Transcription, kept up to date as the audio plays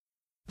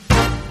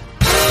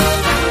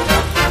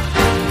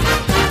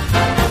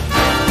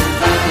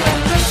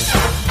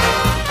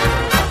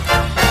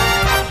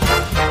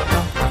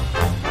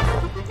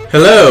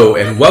Hello,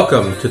 and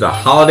welcome to the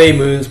Holiday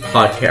Moons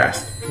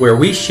podcast, where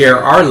we share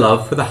our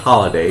love for the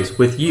holidays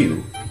with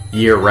you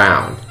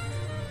year-round.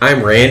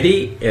 I'm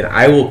Randy, and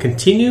I will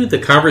continue the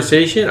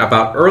conversation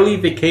about early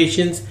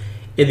vacations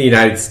in the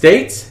United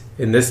States.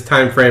 In this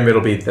time frame,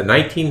 it'll be the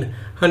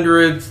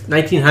 1900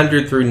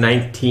 through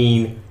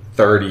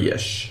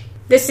 1930-ish.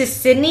 This is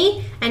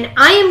Sydney, and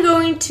I am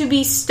going to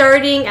be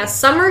starting a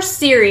summer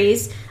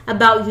series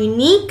about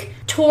unique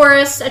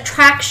tourist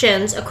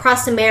attractions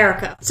across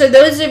America. So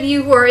those of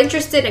you who are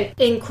interested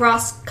in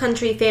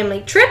cross-country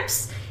family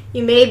trips,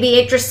 you may be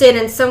interested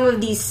in some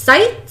of these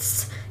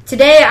sites.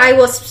 Today I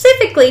will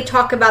specifically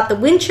talk about the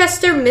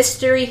Winchester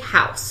Mystery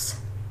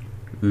House.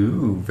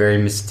 Ooh, very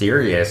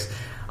mysterious.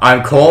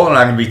 I'm Cole, and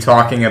I'm going to be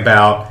talking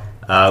about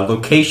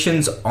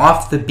locations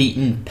off the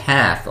beaten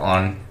path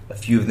on a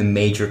few of the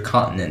major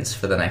continents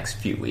for the next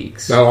few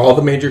weeks. Not all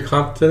the major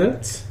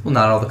continents? Well,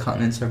 not all the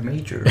continents are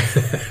major.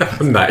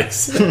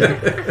 Nice.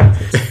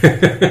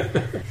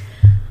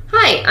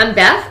 Hi, I'm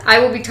Beth. I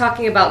will be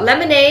talking about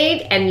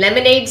lemonade and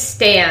lemonade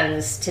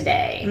stands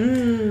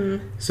today.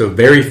 So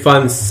very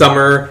fun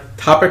summer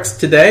topics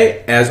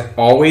today. As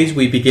always,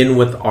 we begin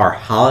with our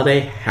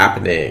holiday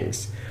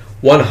happenings.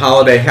 One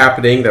holiday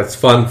happening that's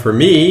fun for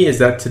me is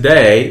that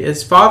today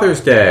is Father's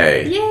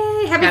Day.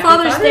 Yay! Happy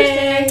Father's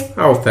Day!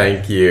 Oh,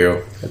 thank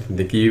you. I didn't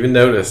think you even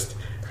noticed.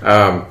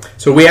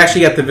 So we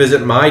actually got to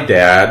visit my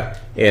dad,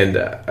 and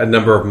a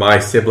number of my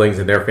siblings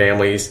and their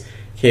families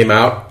came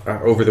out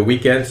over the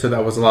weekend, so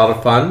that was a lot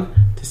of fun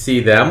to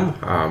see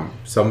them.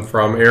 Some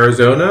from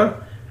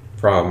Arizona,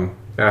 from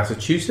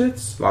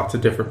Massachusetts, lots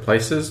of different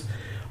places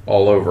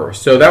all over.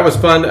 So that was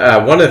fun.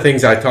 One of the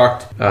things we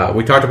talked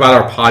about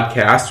our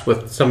podcast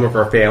with some of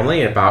our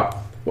family about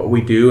what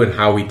we do and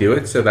how we do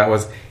it. So that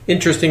was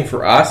interesting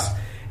for us.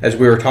 As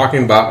we were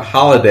talking about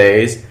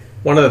holidays,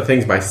 one of the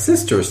things my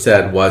sister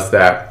said was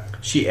that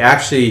she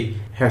actually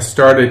has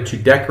started to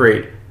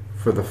decorate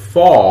for the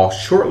fall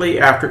shortly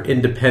after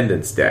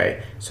Independence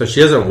Day. So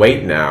she doesn't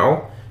wait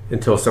now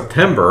until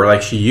September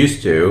like she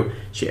used to.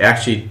 She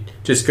actually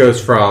just goes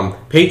from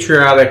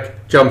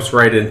patriotic, jumps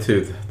right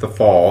into the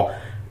fall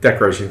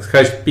decorations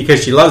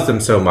because she loves them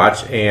so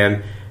much,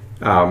 and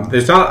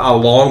there's not a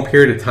long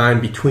period of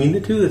time between the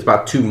two. It's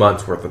about 2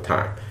 months worth of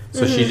time.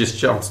 So she just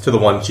jumps to the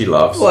one she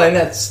loves. Well, and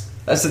that's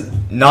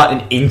not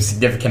an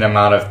insignificant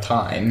amount of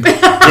time.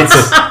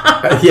 It's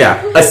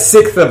a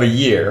sixth of a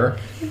year.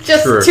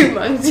 Just True. 2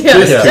 months. Yeah.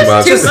 Just 2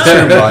 months. Just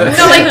 2 months.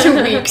 Not like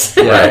 2 weeks.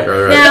 Right.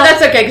 But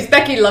that's okay, because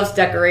Becky loves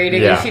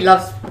decorating and she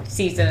loves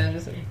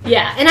seasons.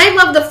 Yeah, and I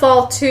love the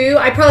fall too.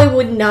 I probably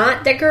would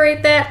not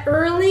decorate that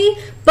early,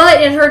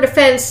 but in her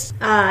defense,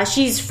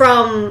 she's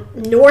from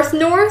North,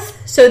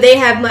 so they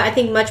have, I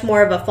think, much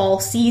more of a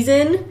fall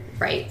season.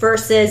 Right.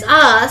 Versus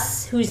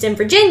us, who's in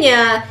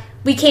Virginia.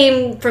 We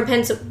came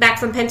back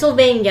from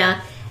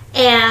Pennsylvania,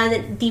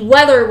 and the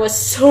weather was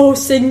so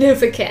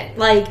significant.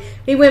 Like,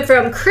 we went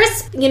from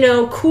crisp,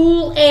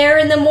 cool air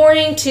in the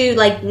morning to,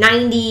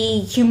 90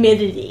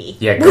 humidity.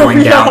 Yeah,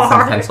 going down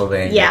from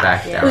Pennsylvania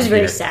back down. It was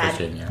very sad.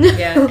 Virginia.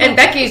 Yeah. And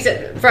Becky's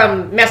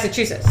from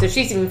Massachusetts, so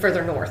she's even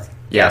further north.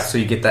 Yeah, so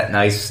you get that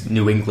nice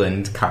New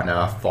England kind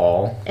of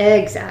fall.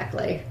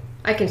 Exactly.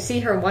 I can see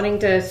her wanting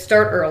to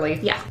start early.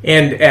 Yeah.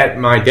 And at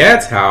my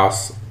dad's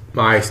house,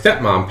 my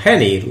stepmom,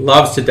 Penny,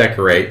 loves to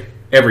decorate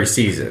every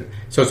season.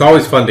 So it's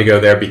always fun to go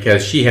there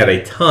because she had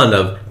a ton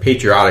of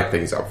patriotic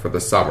things up for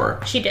the summer.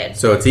 She did.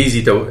 So it's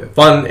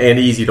fun and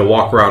easy to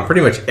walk around.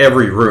 Pretty much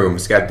every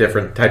room's got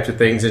different types of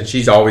things, and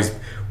she's always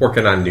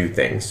working on new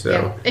things. So.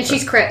 Yeah. And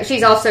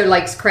she's also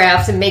likes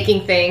crafts and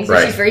making things,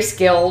 and she's very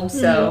skilled.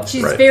 So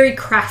she's very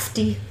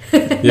crafty.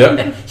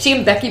 Yep. She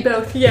and Becky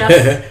both.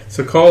 Yeah.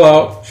 So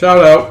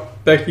shout out,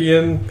 Becky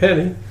and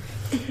Penny.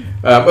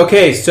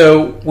 Okay,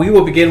 so we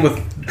will begin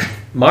with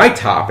my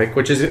topic,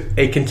 which is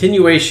a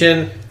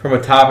continuation from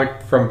a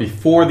topic from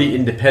before the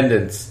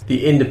Independence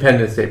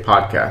Day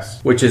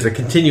podcast, which is a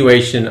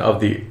continuation of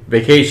the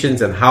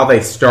vacations and how they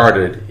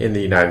started in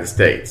the United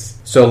States.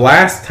 So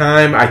last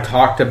time I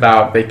talked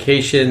about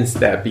vacations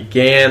that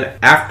began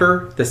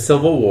after the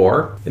Civil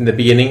War in the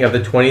beginning of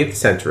the 20th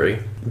century.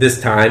 This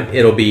time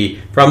it'll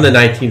be from the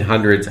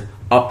 1900s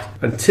up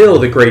until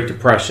the Great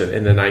Depression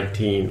in the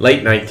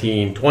late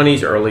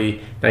 1920s,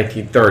 early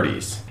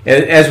 1930s.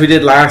 And as we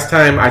did last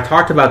time, I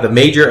talked about the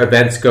major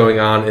events going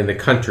on in the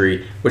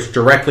country which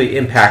directly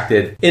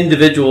impacted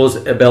individuals'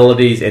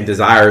 abilities and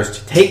desires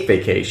to take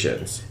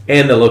vacations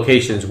and the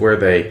locations where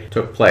they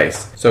took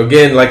place. So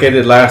again, like I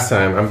did last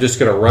time, I'm just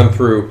going to run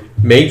through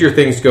major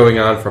things going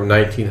on from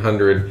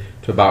 1900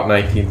 to about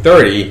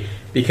 1930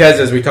 because,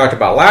 as we talked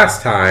about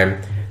last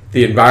time,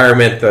 the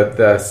environment,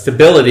 the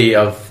stability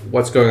of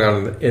what's going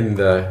on in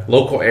the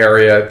local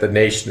area, the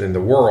nation, and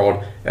the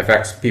world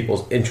affects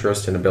people's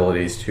interest and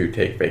abilities to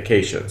take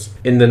vacations.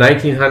 In the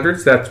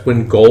 1900s, that's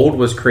when gold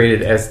was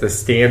created as the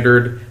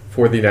standard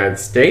for the United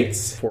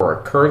States, for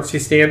a currency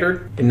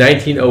standard. In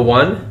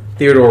 1901,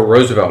 Theodore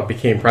Roosevelt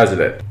became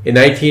president. In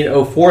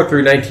 1904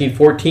 through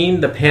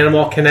 1914, the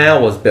Panama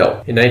Canal was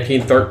built. In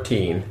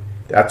 1913,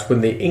 that's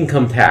when the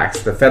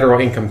federal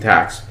income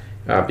tax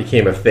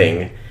became a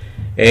thing,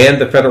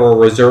 and the Federal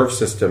Reserve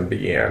System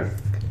began.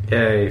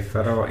 Yay,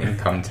 federal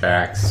income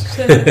tax.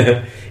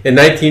 In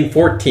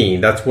 1914,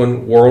 that's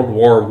when World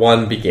War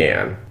I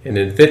began. And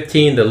in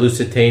 15, the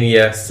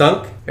Lusitania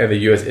sunk, and the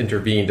U.S.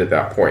 intervened at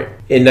that point.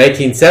 In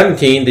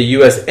 1917, the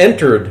U.S.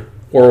 entered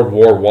World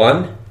War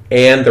I,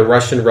 and the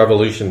Russian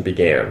Revolution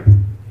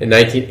began. In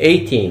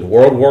 1918,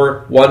 World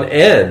War I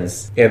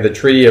ends, and the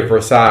Treaty of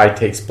Versailles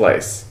takes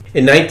place.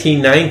 In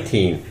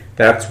 1919,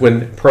 that's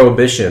when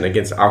prohibition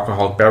against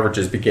alcoholic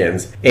beverages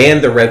begins,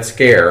 and the Red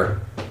Scare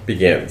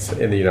begins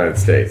in the United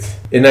States.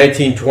 In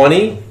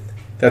 1920,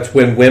 that's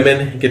when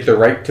women get the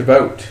right to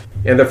vote,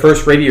 and the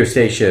first radio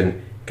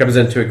station comes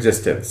into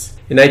existence.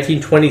 In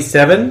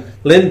 1927,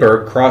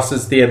 Lindbergh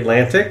crosses the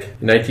Atlantic.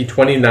 In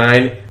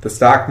 1929, the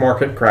stock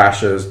market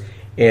crashes,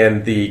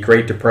 and the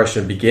Great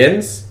Depression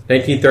begins.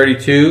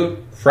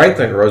 1932,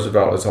 Franklin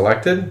Roosevelt is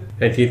elected.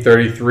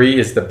 1933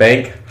 is the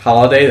bank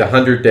holiday, the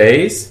 100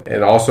 days,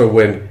 and also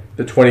when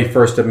the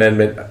 21st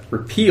Amendment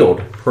repealed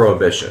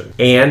prohibition.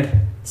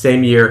 And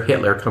same year,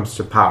 Hitler comes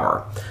to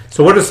power.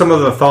 So what are some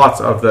of the thoughts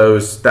of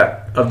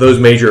those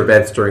major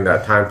events during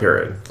that time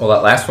period? Well,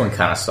 that last one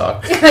kind of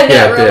sucked.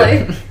 Yeah, it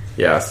really. did.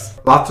 Yes.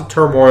 Lots of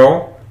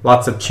turmoil,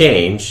 lots of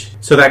change.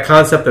 So that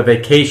concept of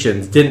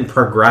vacations didn't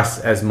progress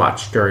as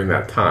much during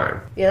that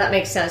time. Yeah, that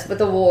makes sense. With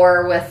the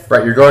war,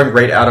 Right, you're going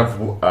right out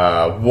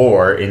of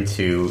war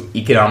into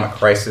economic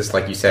crisis,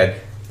 like you said.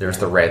 There's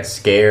the Red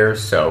Scare,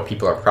 so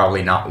people are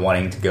probably not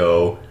wanting to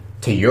go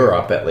to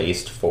Europe, at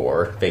least,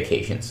 for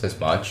vacations as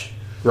much.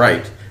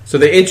 Right. So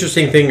the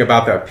interesting thing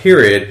about that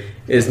period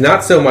is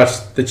not so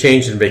much the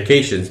change in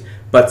vacations,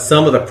 but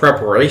some of the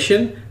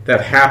preparation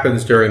that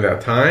happens during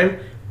that time,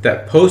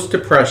 that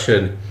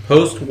post-Depression,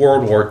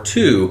 post-World War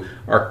II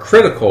are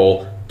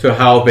critical to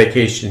how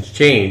vacations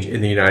change in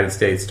the United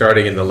States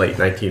starting in the late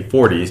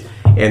 1940s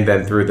and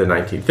then through the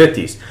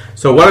 1950s.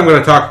 So what I'm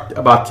going to talk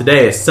about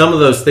today is some of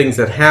those things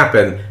that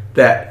happened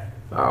that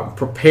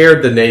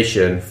prepared the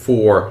nation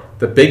for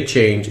the big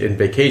change in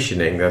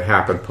vacationing that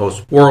happened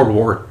post-World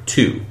War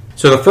II.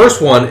 So the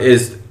first one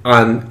is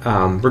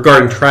on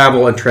regarding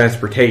travel and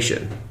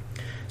transportation.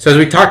 So as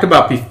we talked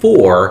about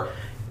before,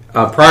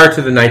 prior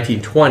to the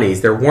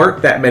 1920s, there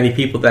weren't that many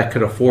people that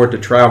could afford to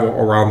travel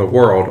around the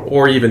world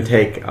or even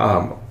take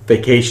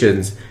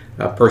vacations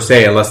per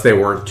se, unless they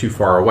weren't too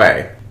far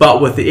away. But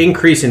with the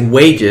increase in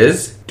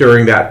wages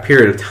during that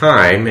period of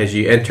time, as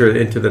you entered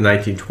into the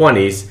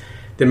 1920s,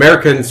 the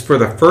Americans for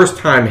the first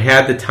time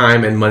had the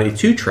time and money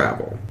to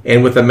travel.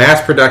 And with the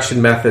mass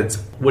production methods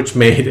which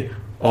made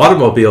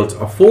automobiles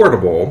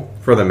affordable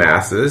for the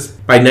masses,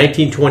 by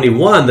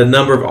 1921 the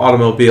number of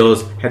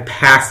automobiles had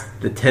passed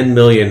the 10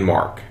 million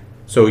mark.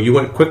 So you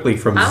went quickly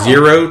from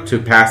zero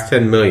to past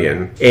 10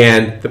 million.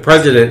 And the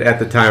president at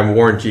the time,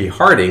 Warren G.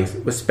 Harding,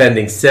 was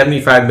spending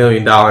 $75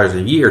 million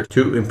a year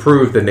to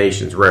improve the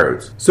nation's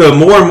roads. So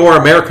more and more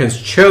Americans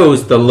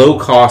chose the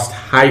low-cost,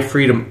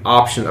 high-freedom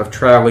option of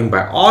traveling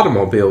by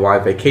automobile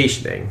while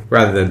vacationing,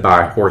 rather than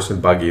by horse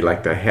and buggy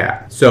like they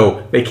had.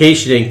 So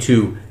vacationing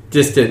to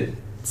distant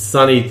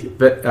sunny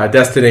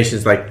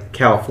destinations like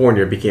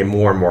California became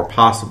more and more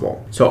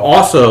possible. So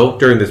also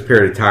during this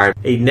period of time,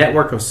 a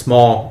network of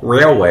small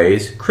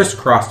railways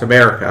crisscrossed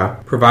America,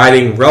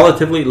 providing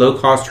relatively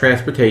low-cost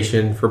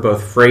transportation for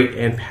both freight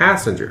and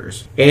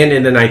passengers. And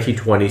in the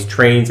 1920s,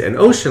 trains and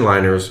ocean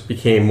liners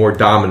became more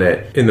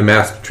dominant in the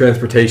mass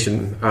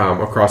transportation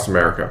across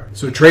America.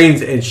 So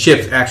trains and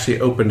ships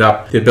actually opened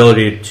up the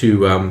ability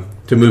to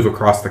move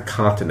across the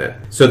continent.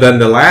 So then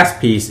the last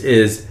piece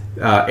is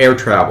air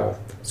travel.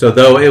 So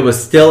though it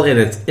was still in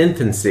its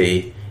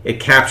infancy, it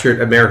captured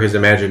America's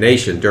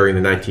imagination during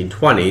the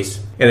 1920s,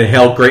 and it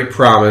held great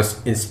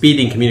promise in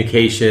speeding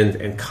communications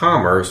and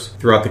commerce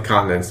throughout the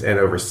continents and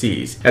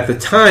overseas. At the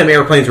time,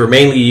 airplanes were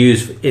mainly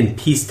used in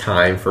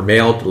peacetime for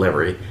mail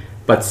delivery,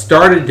 but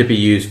started to be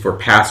used for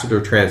passenger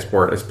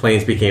transport as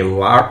planes became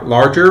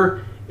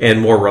larger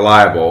and more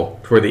reliable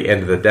toward the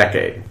end of the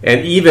decade.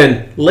 And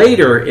even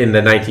later in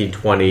the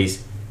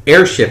 1920s,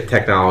 airship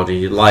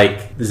technology like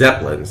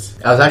Zeppelins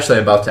I was actually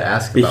about to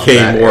ask about became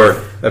that. more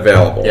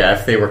available. Yeah,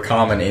 if they were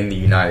common in the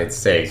United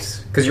States.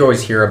 Because you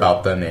always hear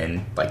about them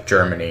in like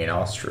Germany and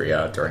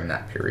Austria during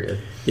that period.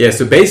 Yeah,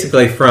 so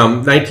basically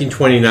from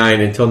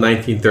 1929 until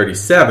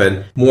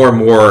 1937, more and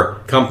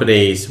more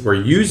companies were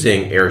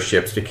using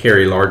airships to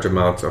carry large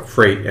amounts of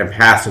freight and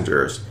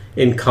passengers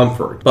in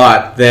comfort.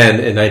 But then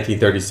in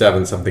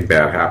 1937, something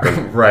bad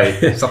happened.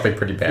 Right, something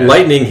pretty bad.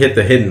 Lightning hit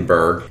the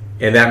Hindenburg,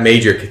 and that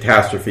major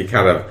catastrophe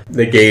kind of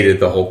negated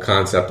the whole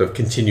concept of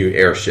continued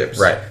airships.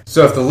 Right.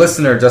 So if the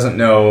listener doesn't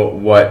know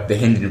what the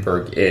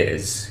Hindenburg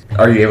is,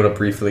 are you able to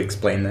briefly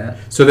explain that?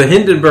 So the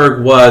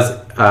Hindenburg was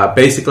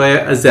basically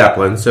a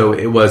Zeppelin. So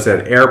it was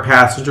an air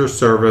passenger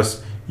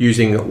service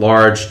using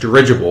large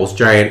dirigibles,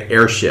 giant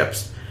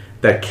airships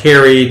that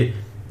carried,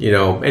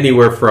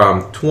 anywhere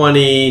from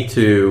 20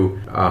 to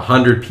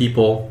 100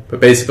 people. But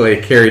basically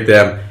it carried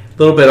them a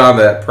little bit on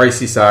the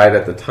pricey side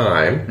at the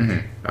time.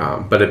 Mm-hmm.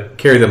 But it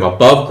carried them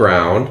above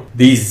ground.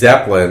 These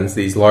Zeppelins,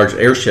 these large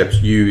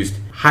airships, used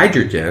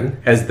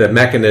hydrogen as the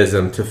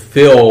mechanism to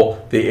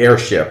fill the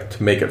airship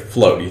to make it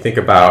float. You think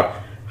about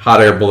hot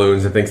air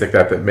balloons and things like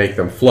that make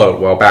them float.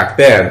 Well, back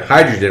then,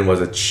 hydrogen was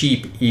a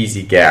cheap,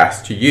 easy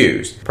gas to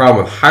use. The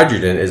problem with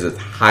hydrogen is it's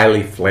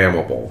highly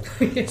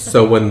flammable.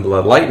 So when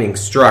the lightning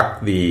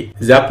struck the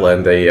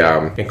Zeppelin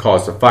and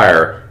caused a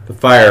fire, the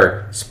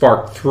fire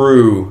sparked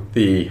through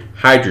the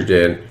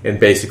hydrogen, and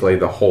basically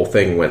the whole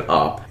thing went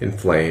up in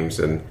flames.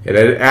 And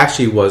it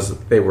actually was,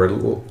 they were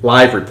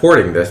live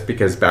reporting this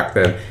because back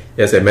then,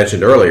 as I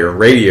mentioned earlier,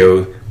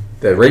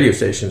 the radio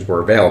stations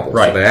were available.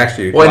 Right. So they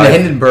actually... Well, and the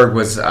Hindenburg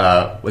was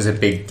a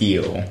big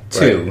deal,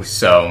 too. Right.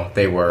 So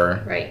they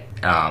were... Right.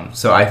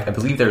 So I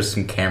believe there's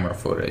some camera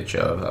footage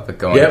of it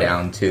going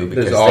down, too.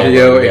 There's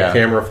audio and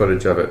camera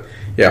footage of it.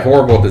 Yeah,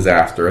 horrible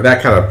disaster. And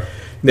that kind of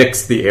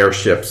nixed the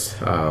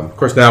airships. Of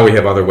course, now we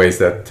have other ways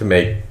to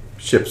make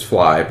ships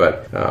fly,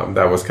 but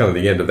that was kind of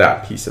the end of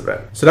that piece of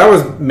it. So that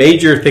was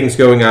major things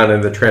going on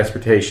in the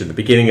transportation. The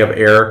beginning of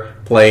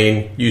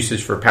airplane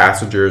usage for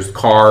passengers,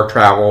 car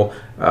travel,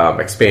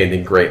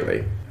 expanding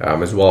greatly,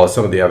 as well as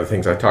some of the other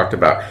things I talked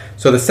about.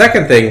 So the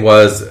second thing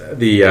was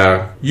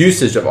the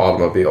usage of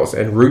automobiles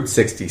and Route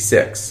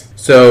 66.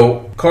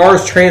 So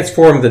cars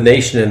transformed the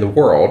nation and the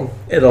world.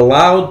 It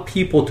allowed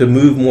people to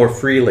move more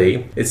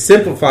freely. It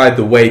simplified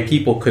the way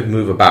people could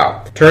move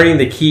about. Turning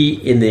the key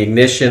in the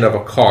ignition of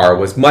a car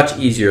was much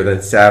easier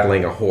than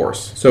saddling a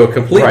horse. So it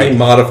completely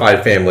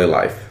modified family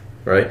life,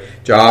 right?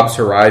 Jobs,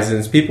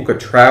 horizons, people could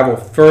travel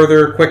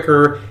further,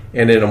 quicker,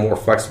 and in a more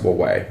flexible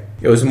way.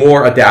 It was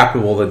more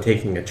adaptable than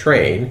taking a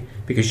train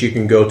because you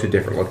can go to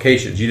different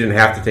locations. You didn't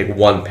have to take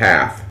one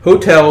path.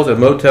 Hotels and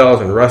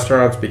motels and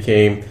restaurants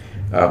became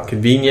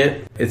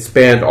convenient. It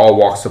spanned all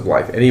walks of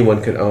life.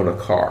 Anyone could own a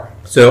car.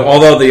 So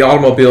although the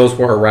automobiles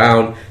were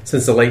around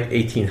since the late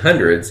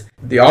 1800s,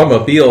 the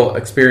automobile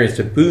experienced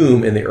a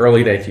boom in the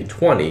early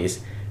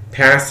 1920s,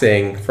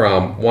 passing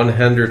from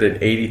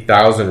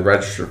 180,000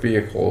 registered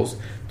vehicles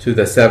to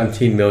the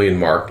 17 million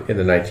mark in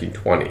the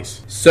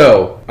 1920s.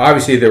 So,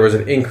 obviously there was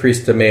an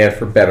increased demand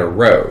for better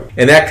road.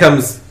 And that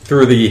comes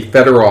through the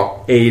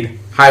Federal Aid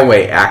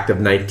Highway Act of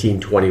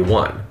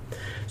 1921.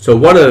 So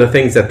one of the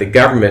things that the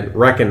government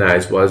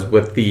recognized was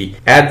with the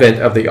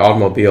advent of the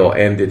automobile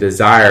and the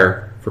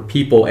desire for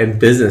people and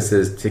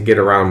businesses to get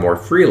around more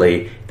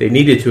freely, they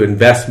needed to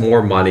invest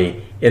more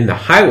money in the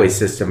highway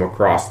system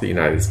across the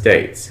United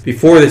States.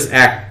 Before this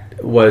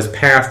act was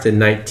passed in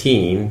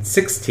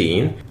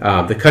 1916,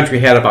 the country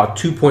had about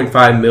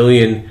 2.5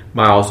 million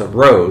miles of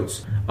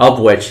roads, of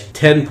which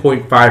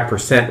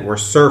 10.5% were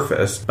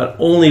surface, but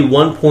only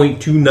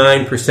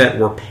 1.29%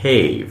 were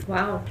paved.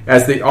 Wow.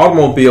 As the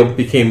automobile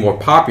became more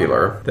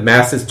popular, the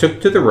masses took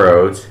to the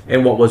roads,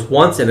 and what was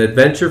once an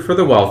adventure for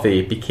the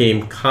wealthy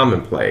became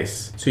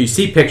commonplace. So you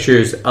see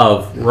pictures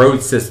of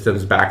road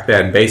systems back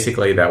then,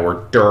 basically that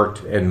were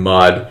dirt and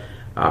mud.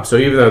 So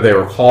even though they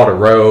were called a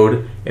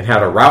road and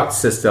had a route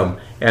system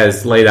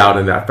as laid out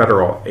in that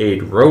Federal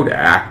Aid Road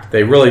Act,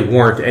 they really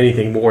weren't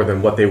anything more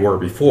than what they were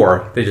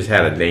before. They just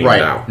had a name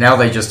now. Now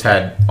they just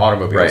had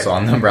automobiles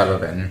on them rather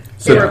than...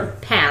 So they were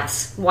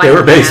paths. They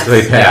were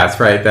basically paths,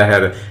 right?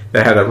 That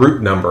had a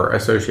route number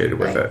associated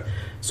with it.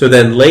 So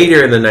then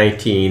later in the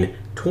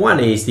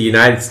 1920s, the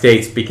United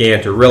States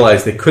began to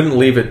realize they couldn't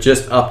leave it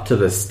just up to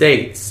the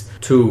states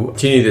to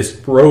continue this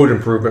road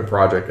improvement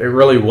project. It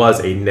really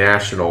was a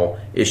national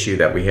issue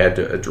that we had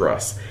to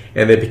address.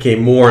 And they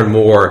became more and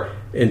more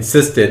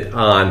insistent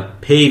on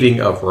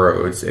paving of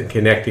roads and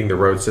connecting the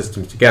road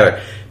systems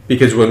together.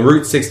 Because when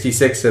Route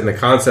 66 and the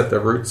concept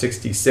of Route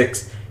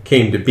 66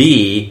 came to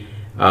be,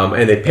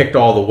 and they picked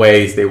all the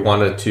ways they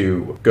wanted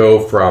to go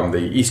from the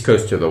East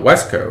Coast to the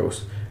West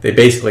Coast, they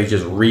basically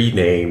just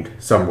renamed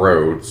some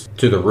roads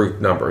to the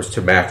route numbers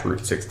to match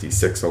Route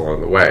 66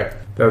 along the way.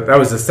 That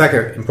was the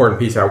second important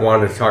piece I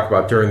wanted to talk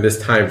about during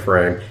this time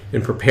frame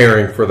in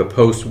preparing for the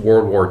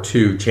post-World War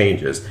II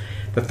changes.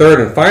 The third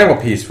and final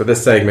piece for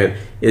this segment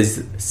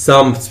is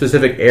some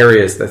specific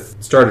areas that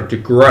started to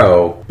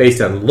grow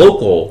based on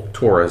local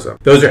tourism.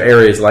 Those are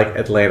areas like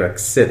Atlantic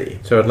City.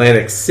 So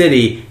Atlantic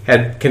City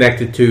had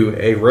connected to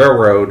a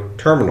railroad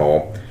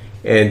terminal,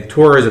 and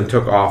tourism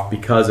took off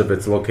because of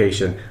its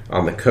location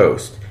on the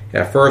coast.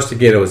 At first,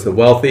 again, it was the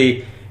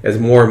wealthy. As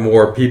more and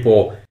more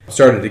people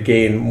started to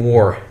gain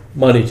more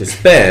money to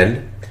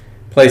spend,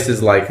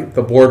 places like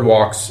the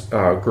boardwalks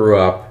grew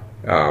up,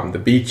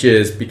 the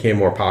beaches became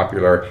more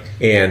popular,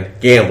 and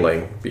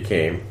gambling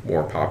became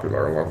more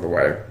popular along the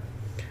way.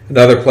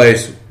 Other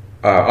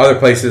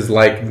places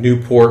like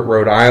Newport,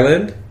 Rhode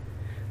Island,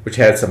 which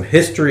had some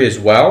history as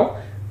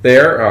well,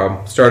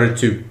 there started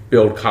to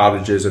build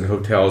cottages and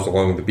hotels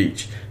along the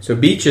beach. So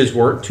beaches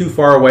weren't too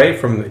far away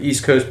from the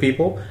East Coast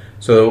people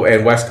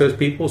and West Coast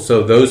people,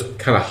 so those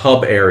kind of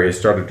hub areas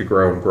started to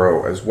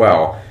grow as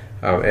well.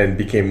 And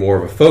became more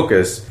of a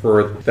focus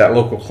for that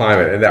local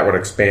climate, and that would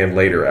expand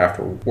later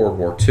after World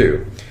War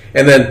II.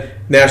 And then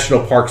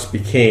national parks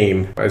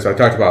became, as I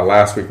talked about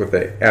last week with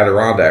the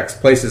Adirondacks,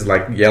 places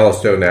like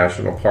Yellowstone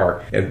National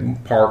Park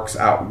and parks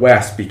out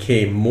west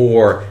became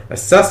more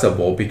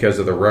accessible because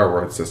of the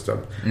railroad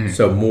system.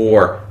 So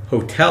more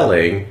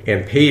hoteling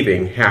and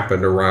paving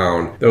happened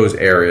around those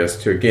areas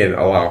to, again,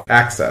 allow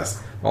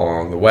access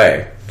along the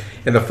way.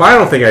 And the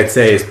final thing I'd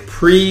say is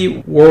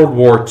pre-World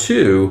War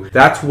II,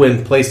 that's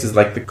when places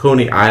like the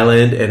Coney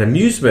Island and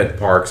amusement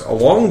parks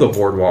along the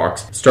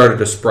boardwalks started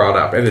to sprout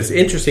up. And it's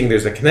interesting,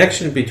 there's a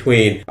connection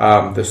between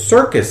the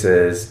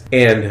circuses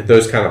and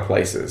those kind of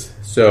places.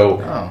 So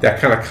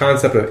that kind of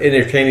concept of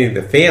entertaining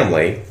the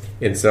family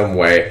in some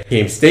way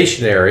became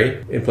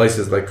stationary in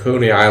places like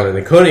Coney Island.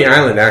 And Coney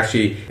Island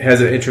actually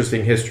has an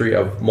interesting history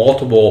of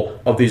multiple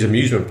of these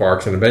amusement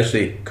parks, and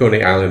eventually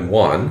Coney Island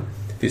won.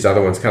 These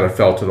other ones kind of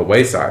fell to the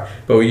wayside.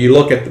 But when you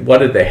look at what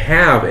did they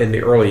have in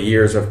the early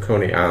years of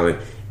Coney Island,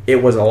 it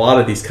was a lot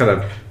of these kind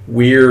of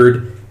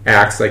weird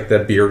acts like the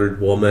bearded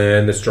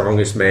woman, the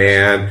strongest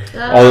man,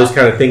 all those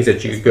kind of things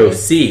that you could go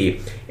see.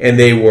 And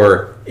they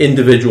were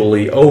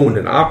individually owned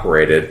and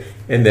operated.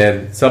 And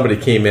then somebody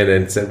came in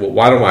and said, well,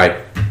 why don't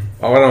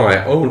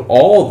I own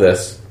all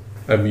this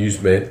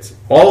amusement,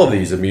 all of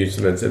these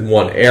amusements in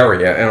one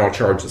area, and I'll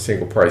charge a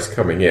single price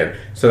coming in.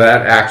 So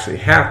that actually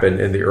happened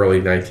in the early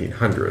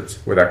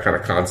 1900s, where that kind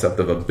of concept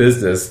of a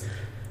business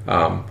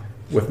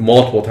with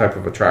multiple type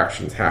of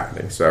attractions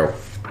happening. So,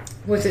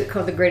 was it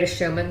called The Greatest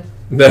Showman?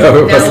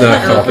 No, it was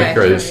not called The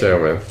Greatest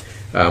Showman.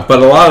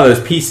 But a lot of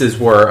those pieces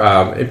were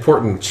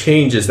important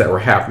changes that were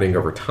happening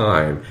over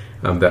time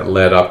that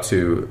led up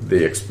to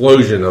the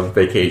explosion of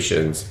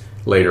vacations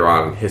later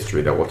on in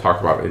history that we'll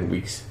talk about in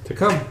weeks to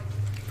come.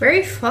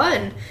 Very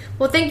fun.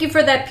 Well, thank you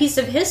for that piece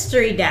of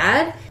history,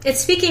 Dad. And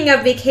speaking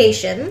of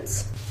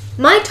vacations,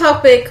 my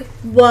topic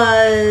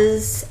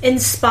was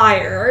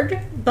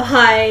inspired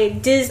by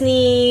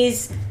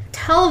Disney's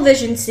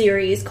television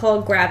series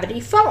called Gravity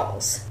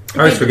Falls. I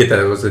always forget that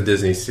it was a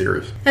Disney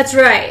series. That's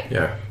right.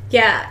 Yeah.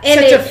 Yeah.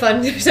 And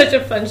Such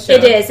a fun show.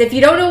 It is. If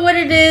you don't know what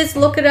it is,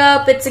 look it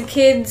up. It's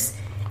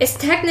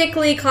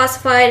technically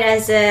classified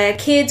as a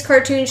kids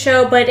cartoon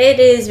show, but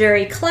it is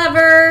very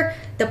clever.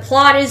 The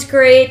plot is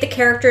great. The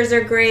characters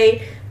are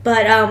great.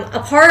 But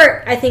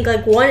I think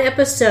like one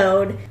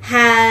episode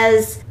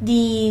has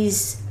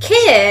these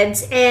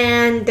kids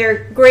and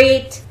their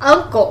great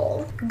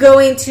uncle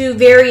going to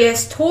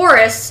various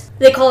tourists.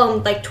 They call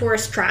them like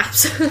tourist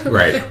traps.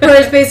 Right.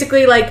 Where it's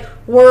basically like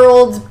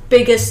world's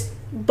biggest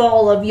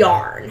ball of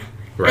yarn.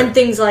 Right. And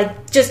things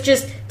like just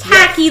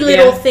tacky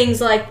little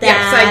things like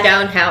that.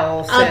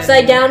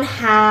 Upside down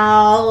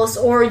house,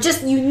 or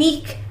just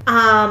unique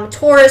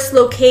tourist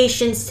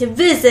locations to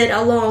visit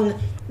along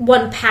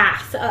one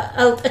path,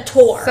 a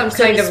tour, some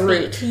kind of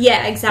route.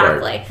 Yeah,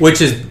 exactly. Right.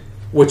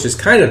 Which is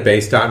kind of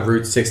based on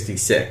Route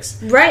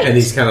 66, right? And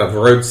these kind of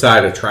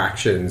roadside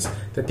attractions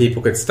that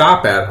people could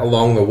stop at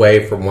along the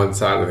way from one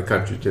side of the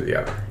country to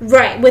the other,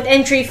 right? With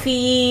entry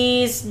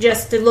fees,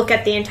 just to look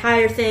at the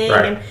entire thing,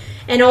 right,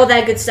 and all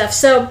that good stuff.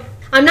 So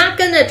I'm not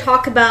going to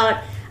talk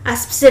about a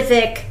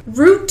specific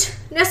route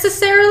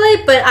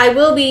necessarily, but I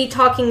will be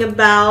talking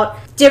about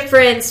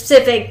different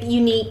specific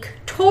unique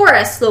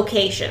tourist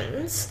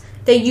locations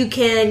that you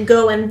can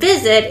go and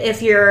visit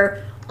if you're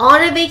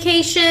on a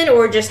vacation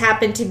or just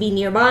happen to be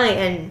nearby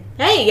and,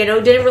 hey,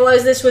 didn't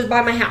realize this was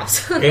by my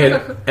house.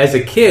 And as a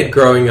kid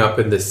growing up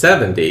in the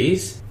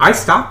 70s, I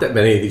stopped at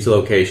many of these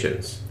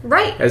locations.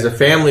 Right. As a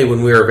family,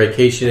 when we were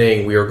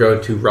vacationing, we were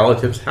going to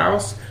relatives'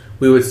 house,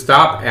 we would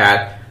stop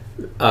at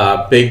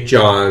Big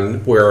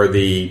John, where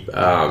the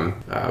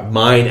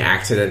mine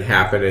accident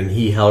happened, and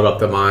he held up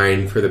the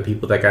mine for the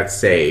people that got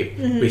saved.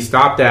 Mm-hmm. We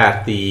stopped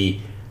at the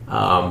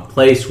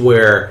place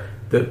where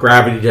the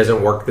gravity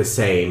doesn't work the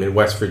same in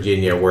West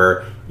Virginia,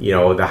 where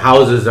the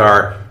houses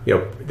are,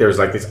 there's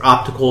like these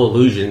optical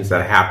illusions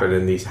that happen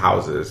in these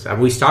houses,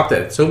 and we stopped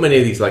at so many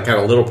of these like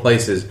kind of little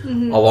places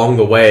along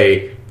the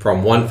way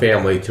from one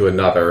family to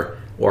another,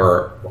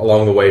 or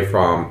along the way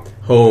from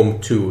home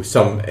to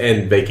some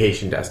end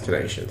vacation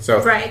destination.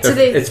 So, right.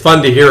 It's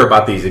fun to hear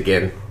about these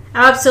again.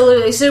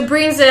 Absolutely. So it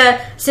brings a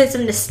sense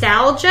of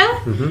nostalgia,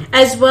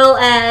 as well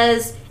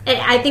as,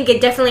 and I think it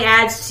definitely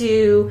adds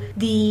to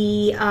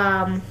the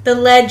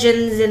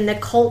legends and the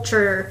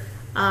culture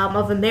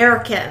of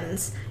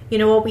Americans.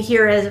 What we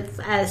hear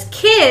as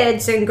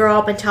kids and grow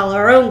up and tell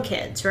our own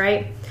kids,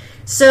 right?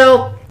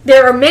 So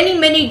there are many,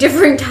 many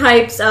different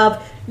types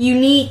of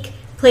unique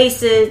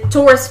places,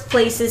 tourist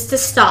places to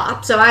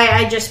stop. So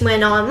I just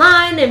went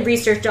online and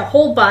researched a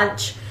whole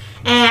bunch,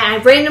 and I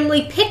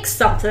randomly picked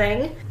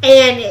something,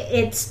 and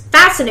it's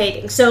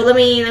fascinating. So let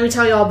me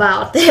tell you all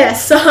about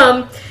this.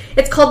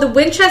 It's called the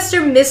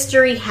Winchester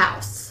Mystery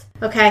House.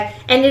 Okay,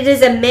 and it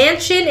is a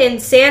mansion in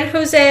San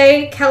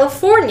Jose,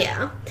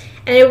 California.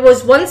 And it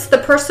was once the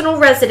personal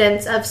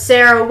residence of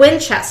Sarah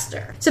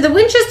Winchester. So the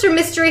Winchester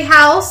Mystery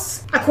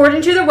House,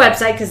 according to their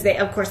website, because they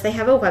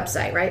have a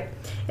website, right?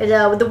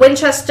 The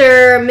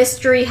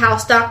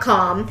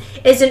WinchesterMysteryHouse.com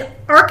is an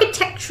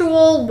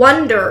architectural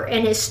wonder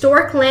and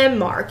historic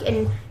landmark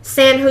in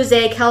San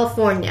Jose,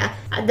 California.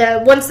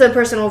 Once the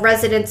personal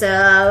residence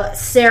of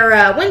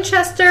Sarah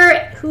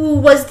Winchester, who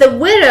was the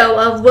widow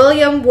of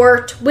William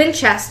Wirt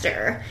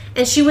Winchester,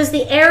 and she was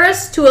the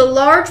heiress to a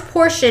large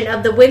portion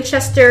of the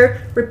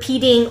Winchester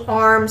repeating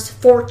arms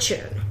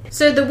fortune.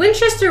 So the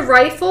Winchester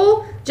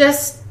rifle,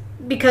 just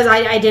because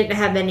I didn't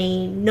have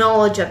any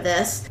knowledge of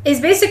this,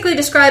 is basically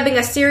describing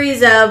a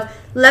series of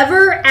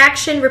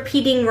lever-action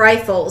repeating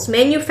rifles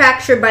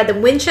manufactured by the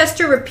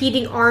Winchester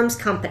Repeating Arms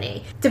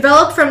Company.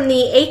 Developed from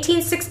the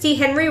 1860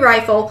 Henry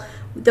rifle,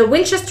 the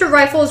Winchester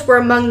rifles were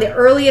among the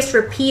earliest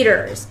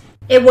repeaters.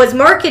 It was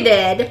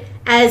marketed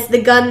as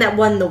the gun that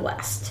won the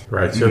West.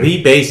 Right, so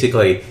he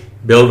basically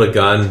built a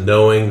gun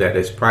knowing that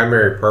its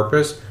primary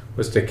purpose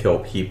was to kill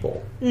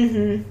people.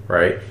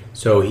 Right?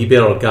 So he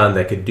built a gun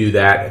that could do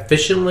that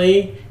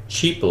efficiently,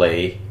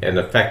 cheaply, and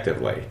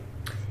effectively.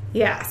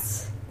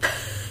 Yes.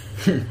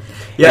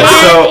 Yeah,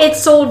 And so it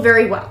sold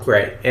very well.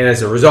 right, and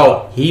as a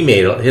result,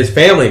 his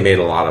family made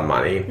a lot of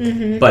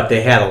money, but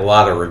they had a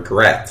lot of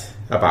regret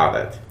about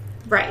it,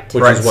 Right.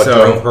 which Right, is what so-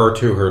 drove her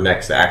to her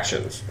next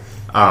actions.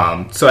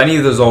 So any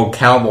of those old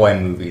cowboy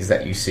movies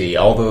that you see,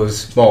 all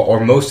those, or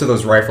most of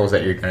those rifles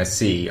that you're going to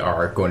see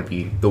are going to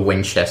be the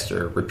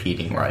Winchester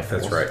repeating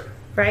rifles. That's right.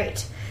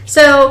 Right.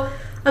 So,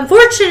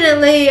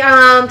 unfortunately,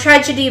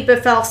 tragedy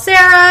befell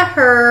Sarah.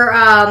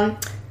 Her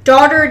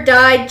daughter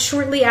died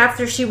shortly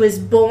after she was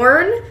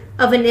born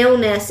of an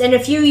illness, and a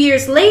few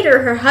years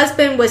later, her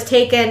husband was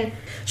taken.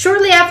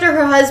 Shortly after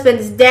her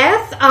husband's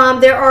death,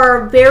 there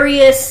are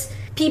various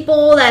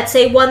people that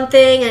say one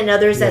thing and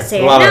others that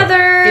say a lot of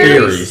another.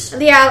 theories.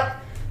 Yeah,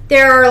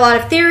 there are a lot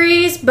of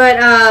theories,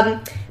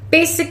 but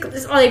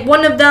basically, like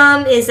one of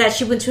them is that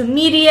she went to a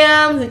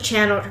medium who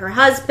channeled her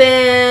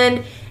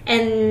husband,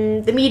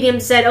 and the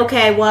medium said,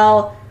 "Okay,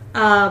 well,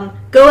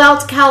 go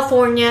out to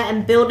California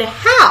and build a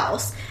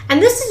house."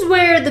 And this is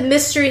where the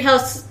mystery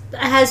house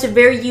has a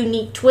very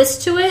unique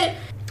twist to it.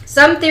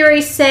 Some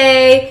theories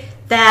say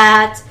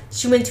that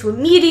she went to a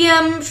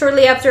medium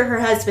shortly after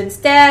her husband's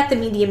death. The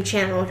medium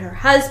channeled her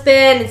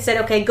husband and said,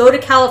 "Okay, go to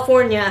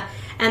California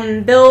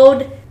and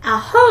build a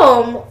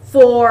home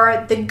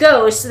for the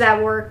ghosts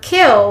that were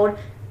killed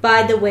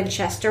by the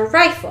Winchester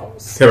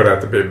rifles." It would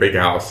have to be a big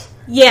house.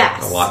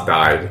 Yes. A lot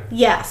died.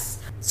 Yes.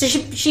 So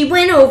she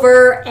went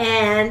over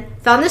and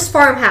found this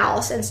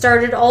farmhouse and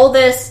started all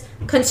this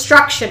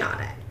construction on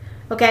it.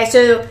 Okay,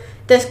 so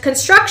the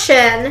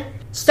construction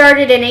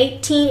started in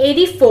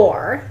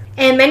 1884,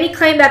 and many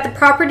claim that the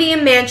property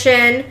and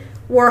mansion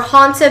were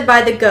haunted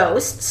by the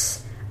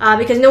ghosts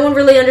because no one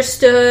really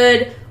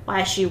understood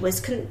why she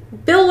was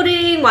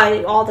building,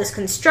 why all this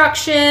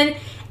construction,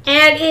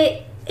 and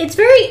it's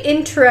very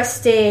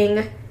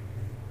interesting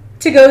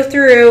to go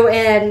through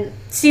and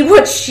see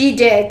what she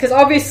did, because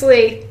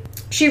obviously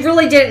she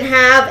really didn't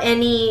have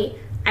any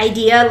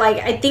idea.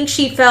 Like, I think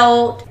she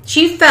felt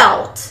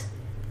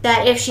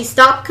that if she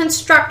stopped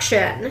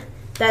construction,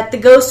 that the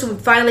ghost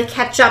would finally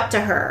catch up to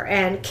her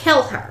and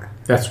kill her.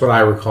 That's what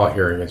I recall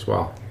hearing as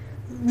well.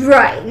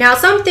 Right. Now,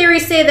 some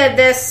theories say that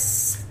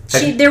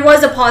there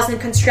was a pause in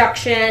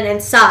construction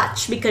and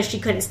such because she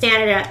couldn't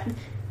stand it at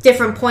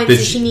different points and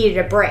she needed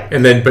a break.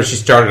 But she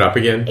started up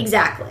again?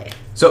 Exactly.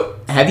 So,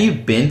 have you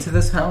been to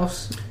this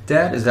house,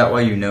 Dad? Is that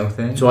why you know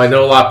things? So I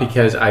know a lot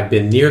because I've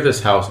been near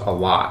this house a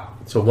lot.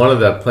 So one of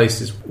the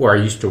places where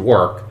I used to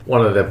work,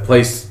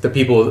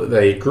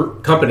 the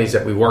companies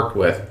that we worked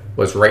with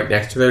was right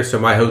next to there. So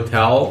my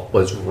hotel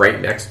was right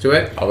next to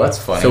it. Oh, that's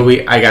funny. So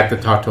I got to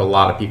talk to a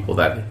lot of people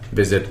that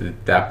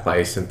visited that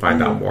place and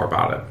find out more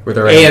about it. Were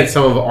there and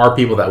some of our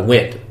people that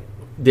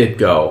did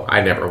go.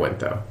 I never went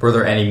though. Were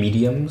there any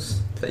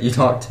mediums that you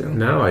talked to?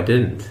 No, I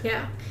didn't.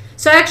 Yeah.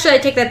 So actually, I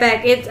take that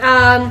back. It's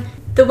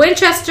the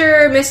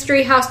Winchester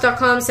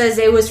MysteryHouse.com says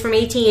it was from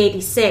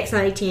 1886,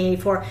 not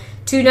 1884,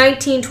 to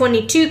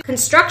 1922.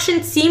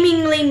 Construction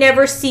seemingly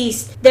never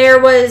ceased. There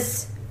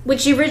was, when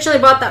she originally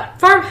bought that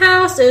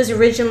farmhouse, it was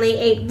originally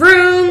 8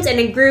 rooms, and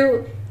it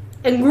grew.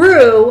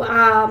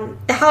 The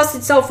house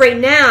itself right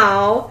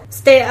now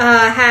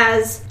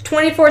has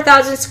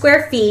 24,000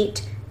 square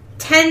feet,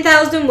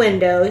 10,000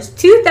 windows,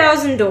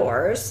 2,000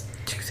 doors.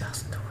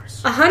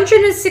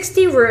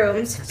 160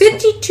 rooms,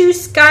 52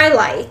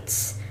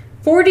 skylights,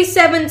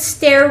 47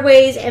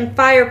 stairways and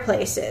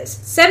fireplaces,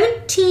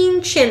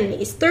 17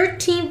 chimneys,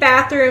 13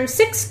 bathrooms,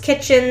 6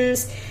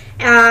 kitchens,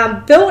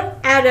 built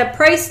at a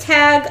price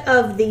tag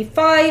of the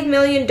 $5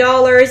 million in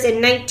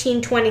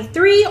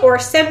 1923 or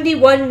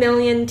 $71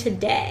 million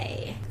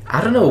today.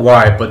 I don't know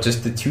why, but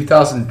just the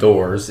 2,000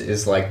 doors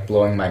is like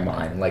blowing my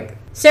mind. Like,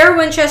 Sarah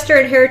Winchester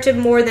inherited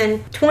more than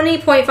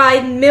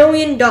 $20.5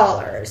 million.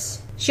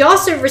 She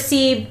also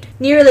received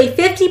nearly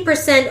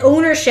 50%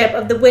 ownership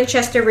of the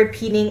Winchester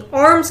Repeating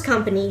Arms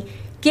Company,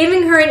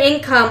 giving her an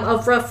income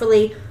of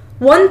roughly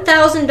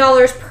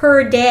 $1,000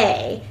 per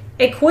day,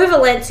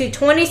 equivalent to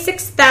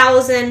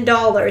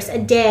 $26,000 a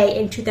day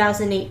in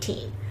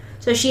 2018.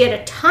 So she had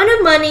a ton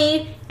of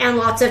money and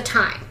lots of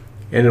time.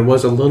 and it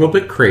was a little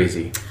bit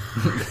crazy.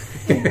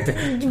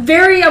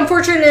 Very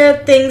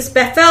unfortunate things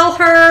befell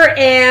her,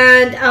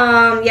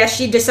 and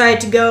she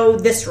decided to go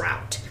this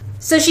route.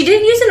 So she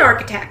didn't use an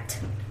architect.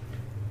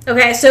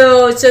 Okay,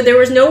 so there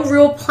was no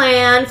real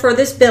plan for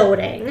this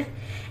building,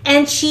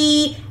 and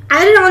she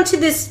added on to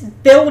this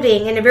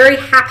building in a very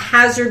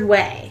haphazard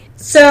way.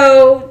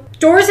 So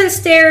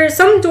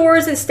some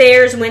doors and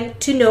stairs went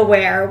to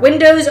nowhere.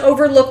 Windows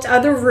overlooked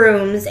other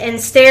rooms,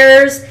 and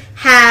stairs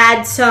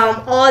had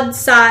some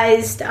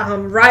odd-sized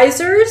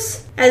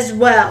risers as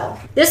well.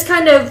 This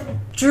kind of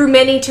drew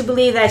many to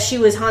believe that she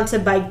was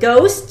haunted by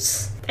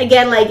ghosts.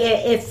 Again, like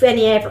if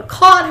any ever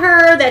caught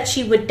her, that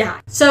she would die.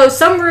 So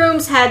some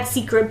rooms had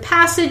secret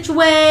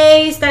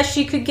passageways that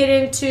she could get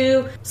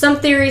into. Some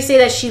theories say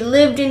that she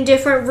lived in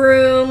different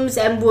rooms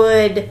and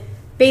would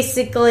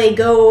basically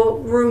go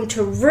room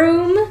to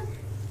room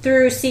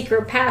through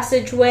secret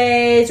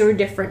passageways or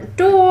different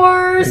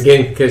doors.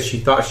 Again, because she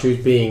thought she was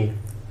being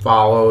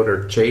followed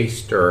or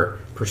chased or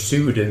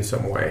pursued in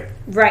some way.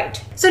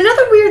 Right. So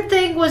another weird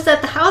thing was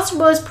that the house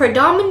was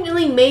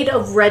predominantly made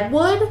of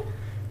redwood,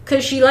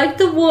 because she liked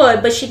the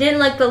wood, but she didn't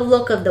like the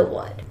look of the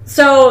wood.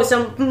 So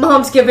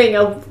Mom's giving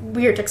a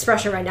weird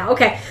expression right now.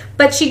 Okay.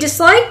 But she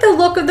disliked the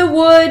look of the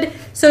wood,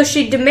 so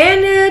she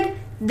demanded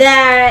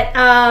that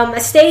a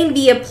stain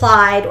be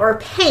applied or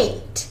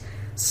paint.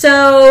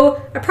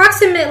 So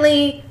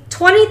approximately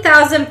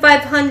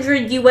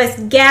 20,500 U.S.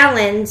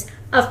 gallons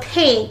of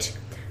paint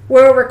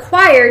were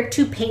required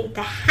to paint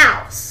the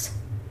house,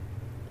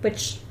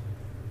 which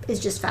is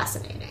just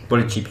fascinating.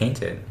 What did she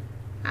paint it?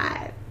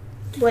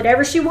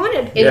 Whatever she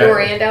wanted. Indoor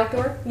and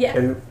outdoor? Yeah.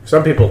 And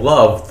some people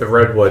love the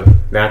redwood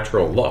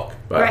natural look,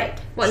 but Right.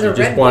 she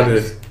just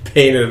wanted to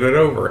paint it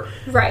over.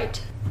 Right.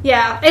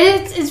 Yeah.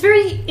 And it's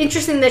very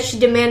interesting that she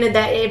demanded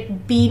that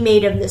it be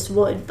made of this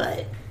wood,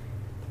 but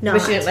not.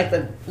 But she didn't like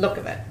the look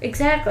of it.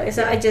 Exactly.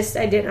 So I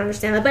didn't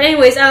understand that. But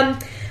anyways,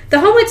 the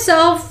home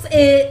itself,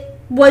 it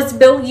was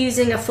built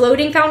using a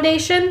floating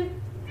foundation,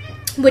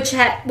 which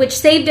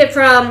saved it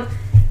from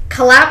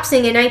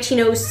collapsing in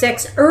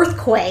 1906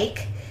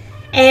 earthquake.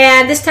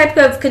 And this type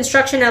of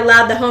construction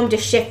allowed the home to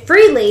shift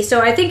freely. So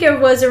I think it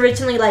was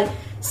originally like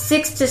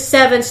 6 to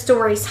 7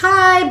 stories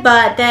high,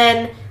 but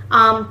then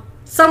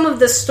some of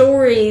the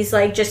stories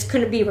like just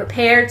couldn't be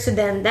repaired. So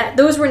then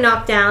those were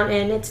knocked down,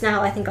 and it's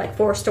now I think like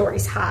 4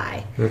 stories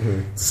high.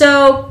 Mm-hmm.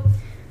 So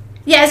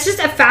yeah, it's just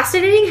a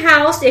fascinating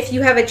house. If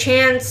you have a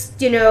chance,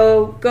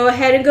 go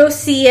ahead and go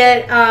see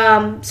it.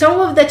 Some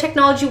of the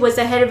technology was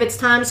ahead of its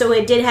time, so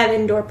it did have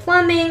indoor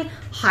plumbing,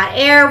 hot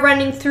air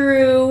running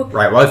through.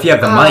 Right, well, if you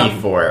have the money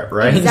for it,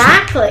 right?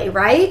 Exactly,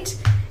 right?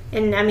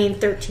 And,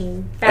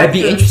 13 bathrooms. I'd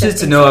be interested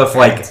to know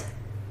if,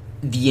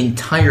 the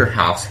entire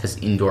house has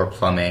indoor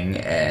plumbing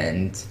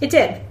and... It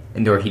did.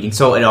 Indoor heating.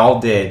 So it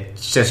all did.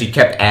 So she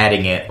kept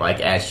adding it,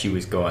 as she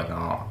was going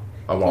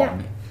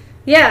along.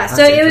 Yeah,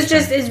 so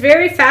it's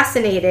very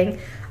fascinating.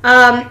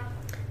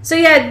 So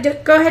yeah,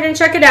 go ahead and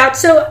check it out.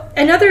 So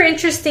another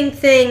interesting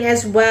thing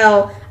as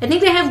well, I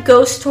think they have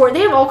ghost tours.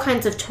 They have all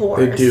kinds of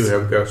tours. They do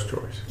have ghost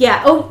tours.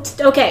 Yeah. Oh,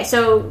 okay.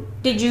 So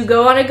did you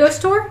go on a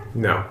ghost tour?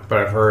 No, but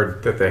I've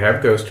heard that they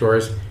have ghost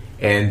tours,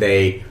 and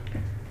they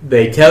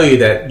tell you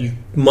that you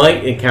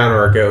might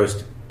encounter a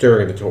ghost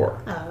during the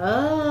tour.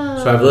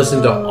 Oh. So I've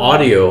listened to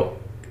audio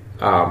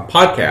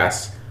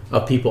podcasts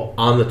of people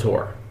on the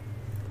tour,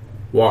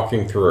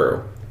 walking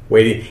through,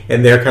 waiting,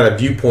 and their kind of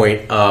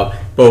viewpoint of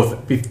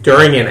both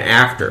during and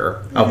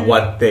after of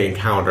what they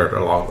encountered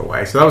along the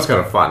way. So that was kind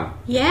of fun.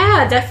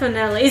 Yeah,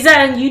 definitely. Is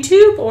that on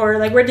YouTube, or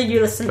where did you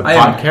listen to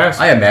podcast?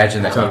 I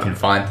imagine that you can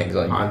find things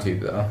on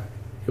YouTube, though.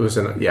 It was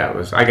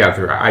I got it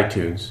through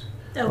iTunes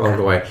along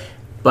the way.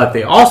 But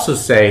they also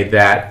say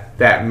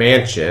that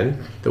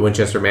mansion, the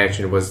Winchester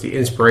Mansion, was the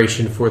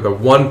inspiration for the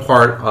one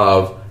part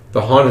of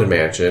the Haunted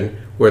Mansion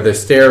where the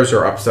stairs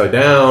are upside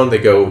down, they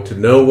go to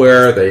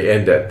nowhere, they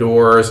end at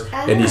doors,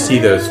 and you see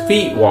those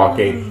feet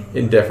walking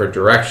in different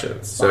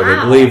directions. So they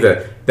believe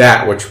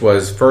that which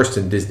was first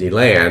in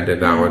Disneyland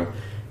and now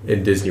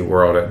in Disney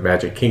World at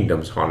Magic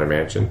Kingdom's Haunted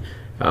Mansion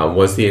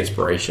was the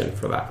inspiration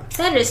for that.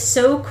 That is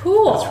so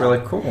cool. That's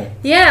really cool.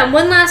 Yeah, and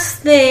one last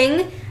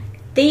thing,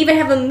 they even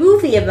have a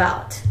movie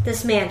about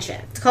this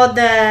mansion. It's called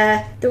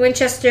the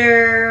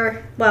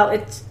Winchester,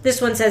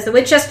 this one says the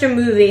Winchester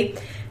movie,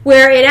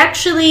 where it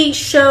actually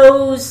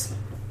shows,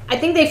 I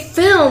think they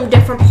filmed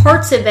different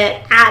parts of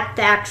it at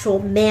the actual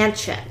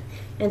mansion.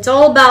 And it's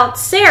all about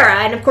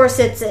Sarah, and of course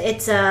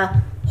it's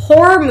a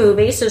horror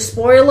movie, so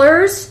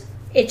spoilers.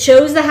 It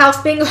shows the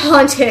house being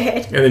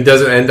haunted. And it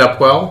doesn't end up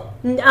well?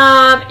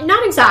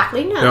 Not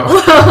exactly, no.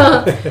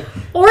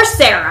 Or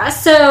Sarah.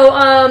 So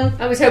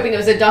I was hoping it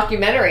was a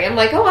documentary. I'm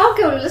like, I'll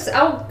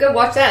go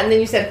watch that. And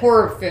then you said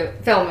horror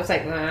film. It's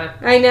like, nah.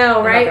 I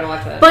know, right? I'm not gonna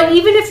watch that. But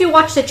even if you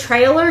watch the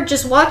trailer,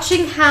 just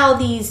watching how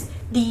these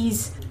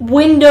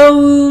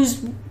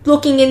windows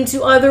looking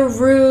into other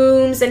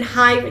rooms and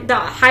the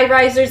high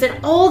risers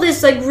and all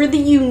this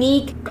really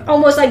unique,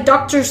 almost like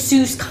Dr.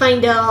 Seuss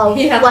kind of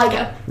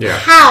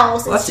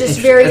house. Well, it's just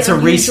very It's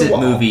unusual. a recent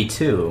movie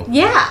too.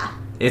 Yeah.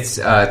 It's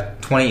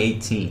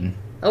 2018.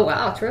 Oh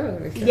wow,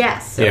 true.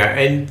 Yes. Yeah,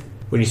 and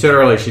when you said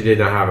earlier she did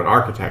not have an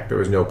architect, there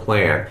was no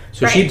plan.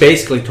 So she Right.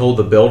 basically told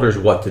the builders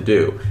what to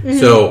do.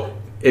 So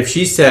if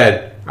she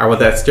said, I want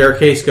that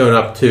staircase going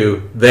up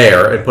to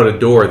there and put a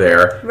door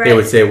there, they Right.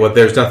 would say, well,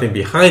 there's nothing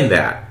behind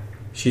that.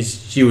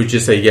 She would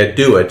just say, yeah,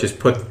 do it. Just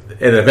put,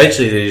 and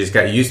eventually they just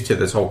got used to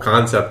this whole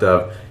concept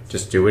of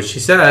just do what she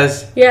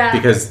says. Yeah.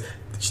 Because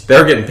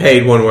they're getting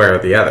paid one way or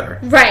the other.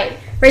 Right.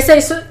 Right.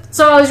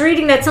 So I was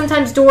reading that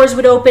sometimes doors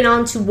would open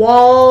onto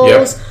walls.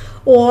 Yep.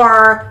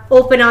 Or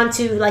open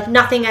onto like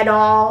nothing at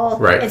all.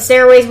 Right. And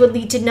stairways would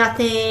lead to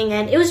nothing,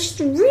 and it was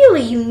just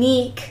really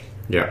unique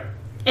Yeah.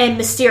 and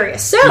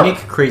mysterious. So,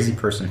 Unique crazy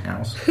person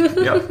house.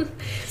 Yep.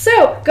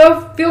 so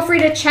feel free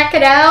to check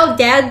it out.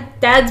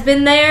 Dad's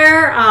been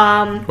there.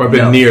 Well, I've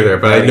been No. near there,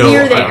 but I know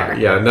Near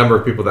there. a number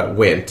of people that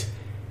went,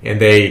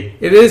 and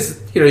it is,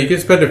 you can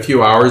spend a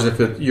few hours if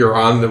you're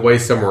on the way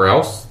somewhere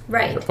else.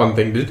 Right. A fun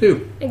thing to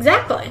do.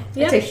 Exactly.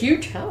 Yeah. It's a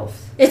huge house.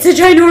 It's a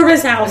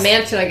ginormous A house.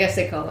 mansion, I guess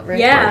they call it, right?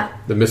 Yeah.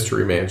 The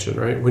Mystery Mansion,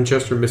 right?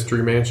 Winchester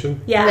Mystery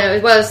Mansion. Yeah. No,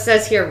 well, it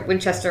says here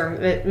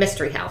Winchester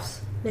Mystery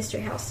House.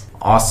 Mystery house.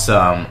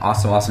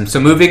 Awesome. So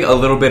moving a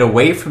little bit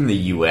away from the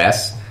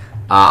U.S.,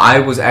 I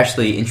was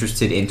actually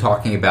interested in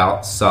talking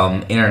about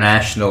some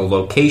international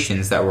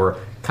locations that were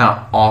kind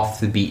of off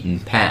the beaten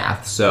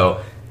path.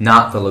 So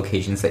not the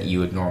locations that you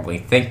would normally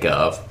think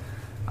of.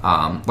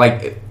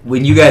 Like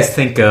when you guys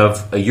think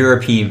of a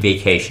European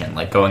vacation,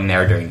 like going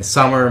there during the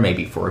summer,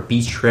 maybe for a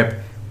beach trip,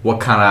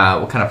 what kind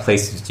of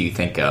places do you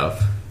think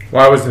of?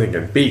 Well, I was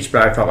thinking beach,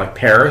 but I thought like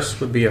Paris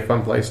would be a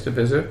fun place to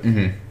visit.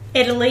 Mm-hmm.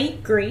 Italy,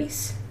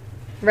 Greece,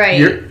 Right.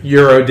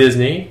 Euro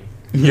Disney.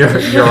 You're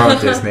on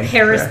Disney.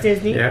 Paris, Yeah.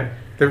 Disney. Yeah.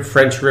 The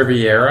French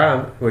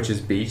Riviera, which is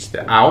beach.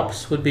 The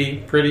Alps would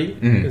be pretty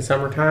in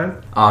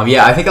summertime.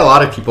 Yeah, I think a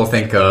lot of people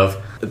think of,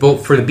 well,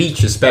 for the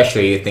beach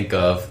especially, they think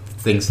of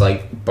things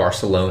like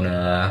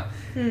Barcelona,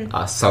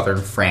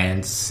 southern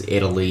France,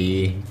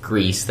 Italy,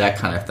 Greece, that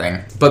kind of thing.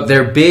 But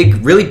they're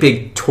really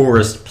big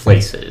tourist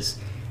places.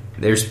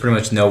 There's pretty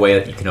much no way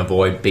that you can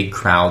avoid big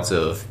crowds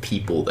of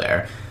people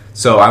there.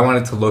 So I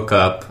wanted to look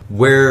up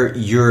where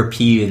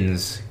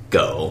Europeans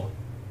go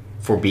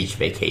for beach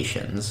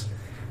vacations.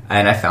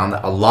 And I found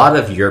that a lot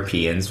of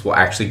Europeans will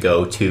actually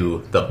go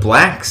to the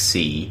Black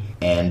Sea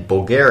and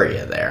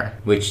Bulgaria there,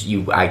 which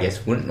you, I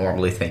guess, wouldn't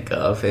normally think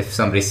of. If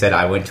somebody said,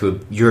 I went to a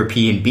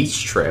European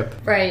beach trip.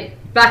 Right.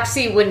 Black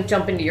Sea wouldn't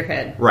jump into your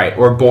head. Right,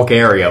 or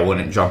Bulgaria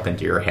wouldn't jump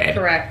into your head.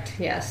 Correct.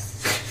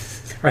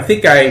 Yes. I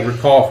think I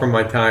recall from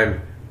my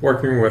time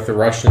working with the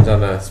Russians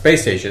on the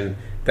space station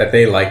that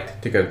they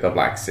liked to go to the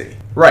Black Sea.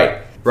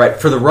 Right.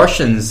 For the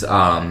Russians,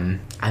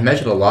 I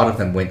imagine a lot of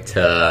them went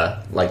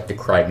to, like, the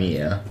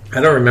Crimea. I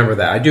don't remember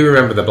that. I do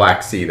remember the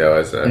Black Sea, though,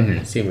 as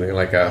seemingly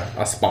like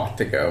a spot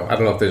to go. I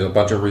don't know if there's a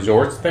bunch of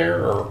resorts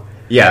there or...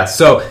 Yeah,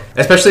 so,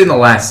 especially in the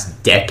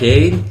last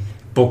decade,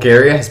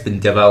 Bulgaria has been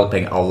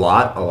developing a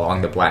lot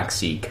along the Black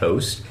Sea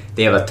coast.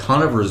 They have a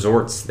ton of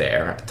resorts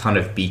there, a ton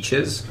of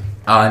beaches,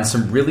 and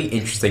some really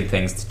interesting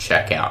things to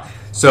check out.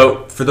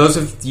 So, for those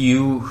of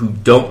you who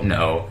don't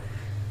know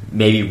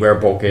maybe where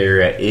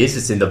Bulgaria is,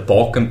 it's in the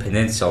Balkan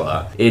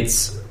Peninsula.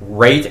 It's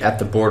right at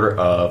the border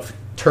of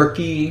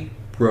Turkey,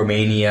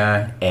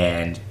 Romania,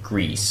 and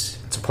Greece.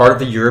 It's a part of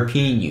the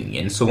European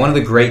Union. So one of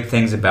the great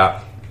things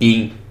about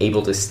being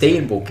able to stay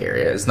in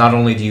Bulgaria is not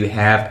only do you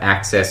have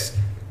access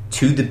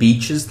to the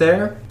beaches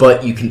there,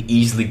 but you can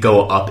easily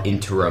go up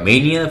into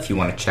Romania if you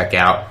want to check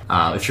out.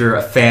 If you're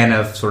a fan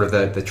of sort of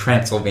the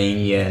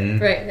Transylvanian...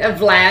 Right.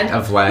 Vlad.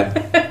 Of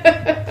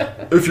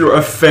Vlad. If you're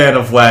a fan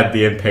of Vlad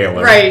the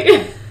Impaler.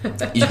 Right.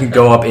 You can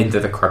go up into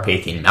the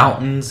Carpathian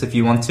Mountains if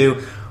you want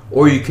to,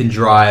 or you can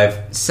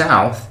drive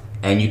south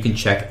and you can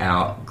check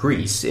out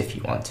Greece if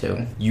you want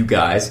to. You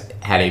guys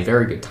had a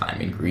very good time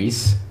in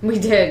Greece. We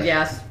did,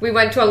 yes. We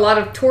went to a lot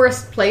of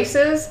tourist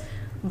places,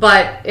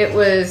 but it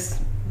was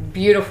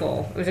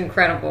beautiful. It was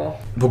incredible.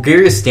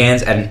 Bulgaria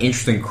stands at an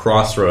interesting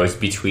crossroads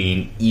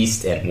between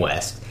east and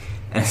west.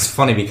 And it's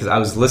funny because I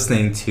was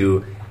listening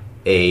to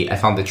I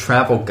found a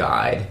travel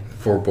guide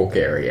for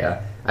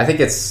Bulgaria. I think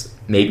it's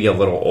maybe a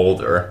little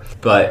older,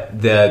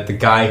 but the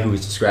guy who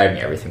was describing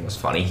everything was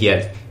funny. He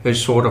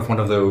was sort of one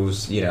of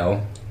those,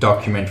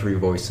 documentary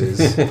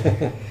voices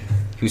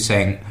who's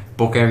saying,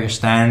 Bulgaria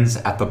stands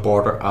at the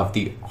border of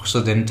the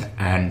Occident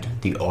and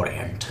the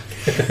Orient.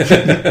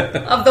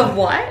 Of the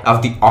what?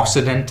 Of the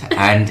Occident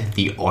and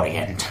the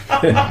Orient.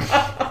 He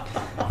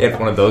had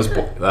one of those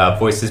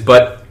voices,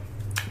 but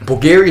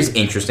Bulgaria is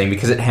interesting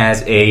because it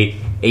has a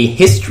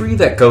history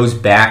that goes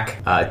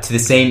back to the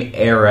same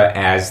era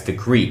as the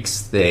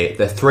Greeks.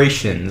 The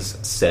Thracians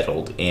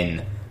settled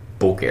in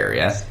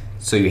Bulgaria.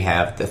 So you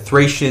have the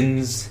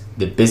Thracians,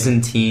 the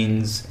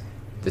Byzantines,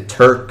 the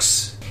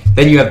Turks.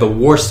 Then you have the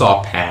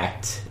Warsaw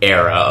Pact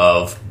era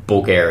of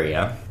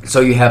Bulgaria. So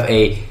you have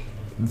a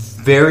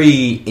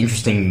very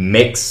interesting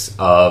mix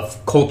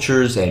of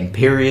cultures and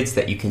periods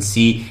that you can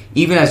see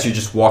even as you're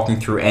just walking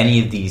through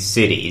any of these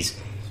cities.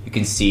 You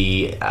can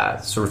see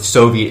sort of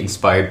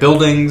Soviet-inspired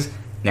buildings,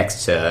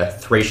 next to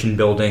Thracian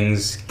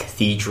buildings,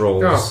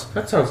 cathedrals. Oh,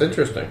 that sounds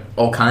interesting.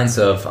 All kinds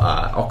of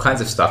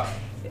stuff.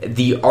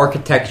 The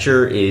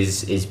architecture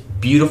is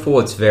beautiful.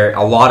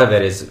 A lot of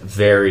it is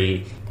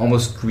very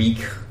almost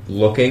Greek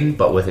looking,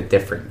 but with a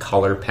different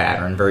color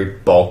pattern, very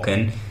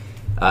Balkan.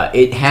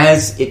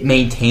 It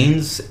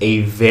maintains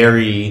a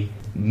very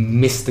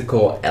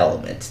mystical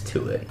element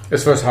to it.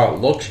 As far as how it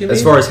looks, you mean?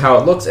 As far as how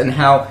it looks and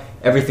how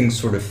everything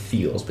sort of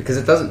feels, because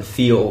it doesn't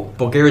feel...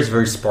 Bulgaria is a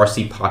very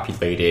sparsely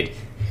populated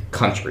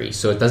country,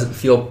 so it doesn't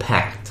feel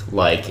packed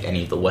like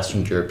any of the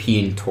Western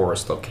European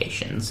tourist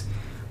locations.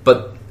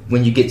 But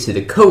when you get to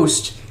the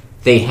coast,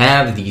 they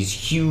have these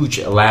huge,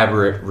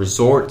 elaborate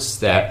resorts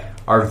that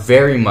are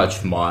very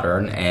much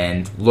modern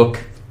and look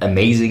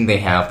amazing. They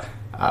have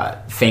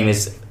a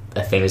famous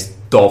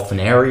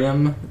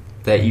dolphinarium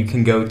that you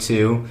can go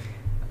to,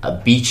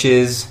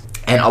 beaches,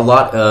 and a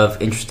lot of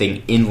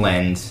interesting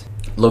inland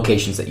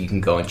locations that you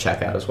can go and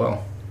check out as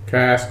well. Can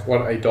I ask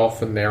what a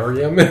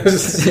dolphinarium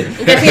is? I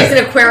guess it's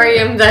an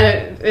aquarium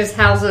that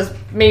houses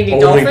mainly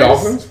Only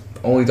dolphins.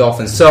 Only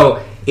dolphins.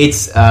 So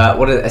it's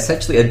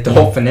essentially a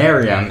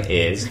dolphinarium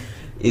is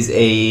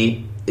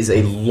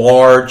a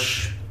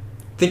large.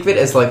 Think of it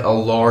as like a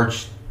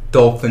large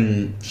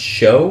dolphin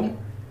show,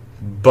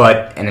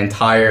 but an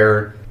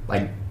entire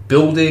like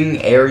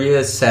building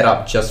area set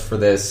up just for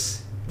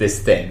this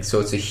thing. So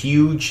it's a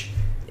huge.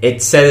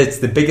 It said it's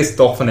the biggest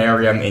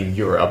dolphinarium in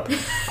Europe.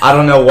 I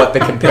don't know what the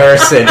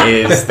comparison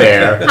is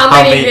there.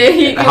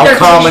 How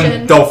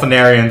common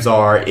dolphinariums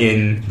are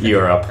in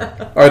Europe.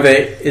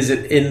 Is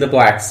it in the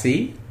Black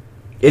Sea?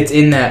 It's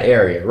in that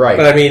area, right?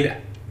 But I mean,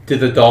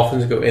 did the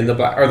dolphins go in the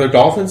Black? Are there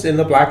dolphins in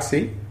the Black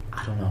Sea?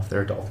 I don't know if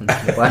there are dolphins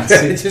in the Black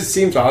Sea. It just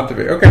seems odd to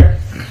me. Okay,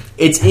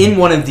 it's in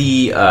one of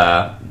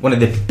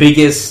the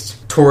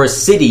biggest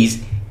tourist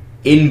cities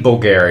in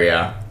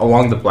Bulgaria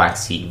along the Black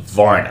Sea,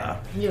 Varna.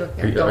 You look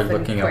at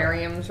dolphin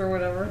aquariums or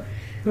whatever.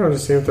 No,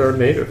 just see if they're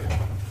native.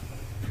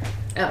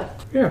 Oh.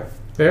 Yeah,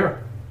 they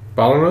are.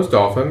 Bottlenose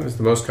dolphin is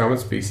the most common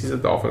species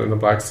of dolphin in the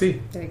Black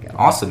Sea. There you go.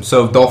 Awesome.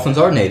 So dolphins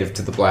are native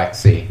to the Black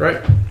Sea.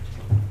 Right.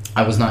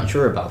 I was not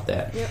sure about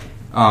that. Yep.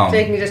 So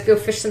you can just go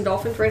fish some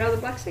dolphins right out of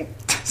the Black Sea.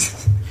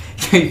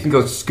 You can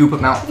go scoop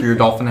them out for your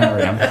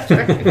dolphinarium. That's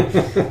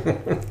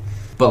right.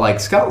 But like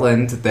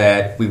Scotland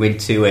that we went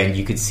to, and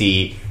you could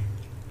see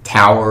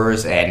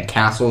towers and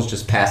castles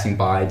just passing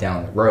by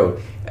down the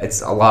road.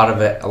 It's a lot of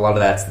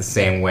that's the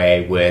same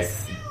way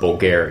with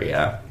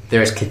Bulgaria.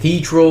 There's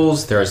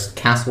cathedrals, there's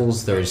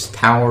castles, there's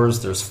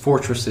towers, there's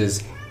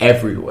fortresses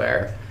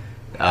everywhere.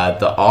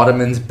 The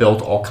Ottomans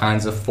built all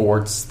kinds of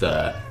forts.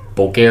 The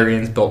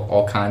Bulgarians built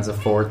all kinds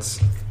of forts.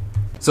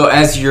 So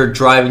as you're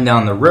driving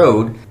down the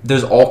road,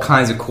 there's all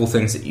kinds of cool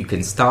things that you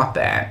can stop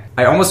at.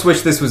 I almost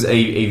wish this was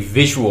a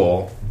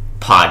visual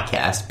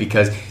podcast,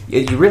 because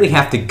you really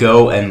have to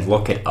go and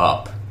look it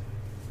up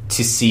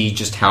to see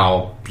just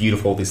how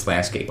beautiful these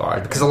landscapes are.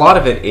 Because a lot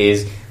of it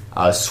is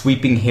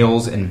sweeping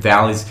hills and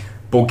valleys.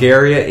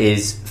 Bulgaria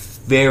is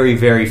very,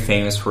 very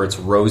famous for its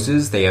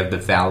roses. They have the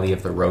Valley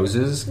of the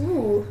Roses.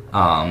 Ooh.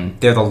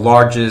 They're the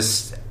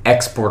largest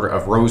exporter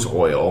of rose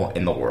oil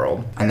in the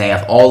world, and they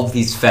have all of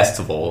these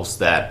festivals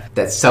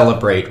that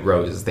celebrate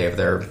roses. They have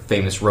their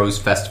famous Rose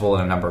Festival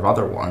and a number of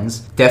other ones.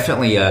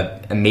 Definitely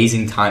an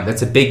amazing time.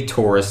 That's a big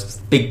tourist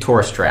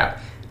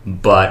trap,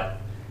 but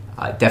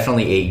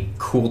definitely a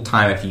cool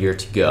time of year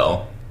to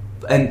go.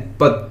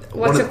 But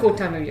what's a cool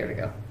time of year to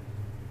go?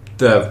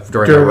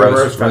 During the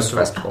Rose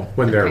Festival.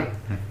 When they're,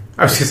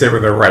 I was going to say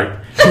when they're ripe.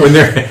 When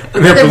they're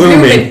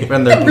blooming.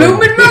 When they're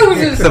blooming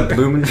roses. The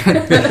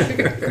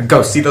blooming.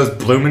 Go see those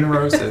blooming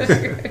roses.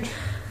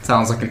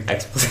 Sounds like an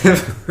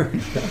expletive.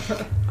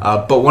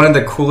 But one of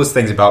the coolest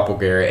things about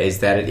Bulgaria is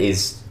that it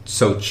is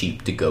so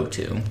cheap to go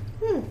to.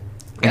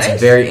 Nice.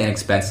 It's very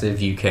inexpensive.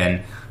 You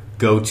can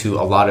go to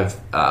a lot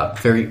of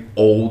very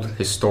old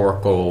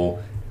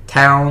historical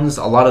towns.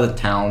 A lot of the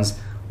towns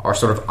are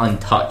sort of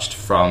untouched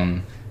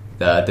from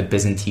the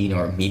Byzantine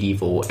or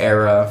medieval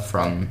era.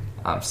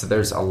 So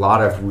there's a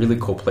lot of really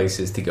cool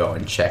places to go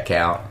and check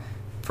out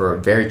for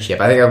very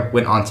cheap. I think I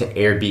went onto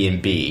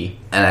Airbnb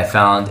and I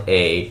found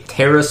a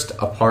terraced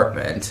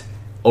apartment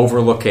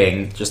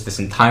overlooking just this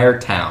entire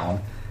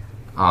town.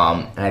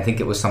 And I think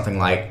it was something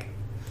like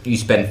you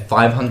spend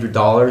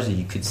 $500 and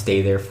you could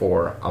stay there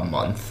for a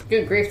month.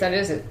 Good grief, that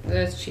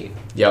is cheap.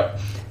 Yep.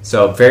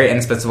 So very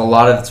inexpensive. A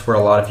lot of it's where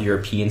a lot of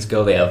Europeans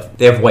go. They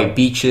have white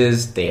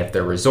beaches. They have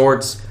their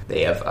resorts.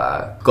 They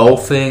have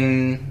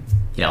golfing.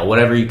 You know,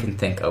 whatever you can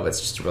think of. It's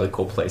just a really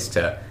cool place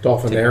to...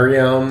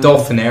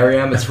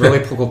 Dolphinarium. It's a really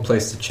cool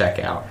place to check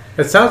out.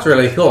 It sounds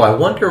really cool. I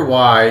wonder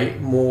why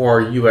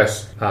more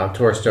U.S.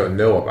 Tourists don't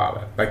know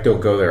about it. Like, don't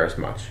go there as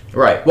much.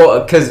 Right. Well,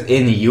 because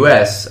in the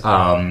U.S.,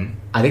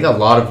 I think a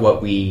lot of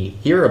what we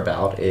hear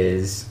about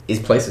is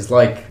places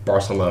like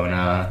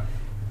Barcelona,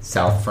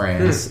 South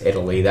France,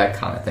 Italy, that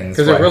kind of thing.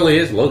 Because it really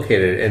is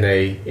located in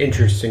a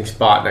interesting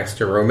spot next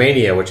to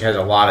Romania, which has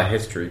a lot of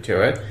history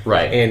to it.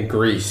 Right. And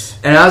Greece.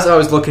 And as I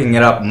was looking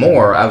it up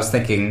more, I was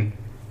thinking,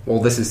 well,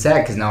 this is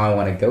sad because now I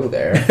want to go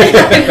there.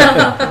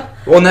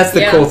 Well, and that's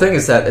the Yeah. cool thing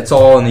is that it's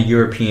all in the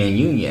European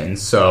Union,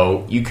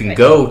 so you can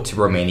go to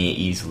Romania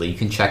easily. You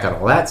can check out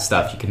all that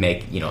stuff. You can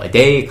make, a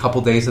day, a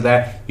couple days of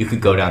that. You could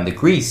go down to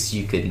Greece.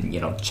 You could,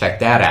 check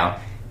that out.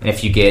 And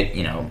if you get,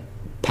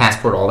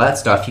 passport, all that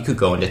stuff, you could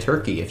go into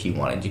Turkey if you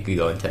wanted. You could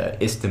go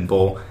into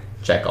Istanbul,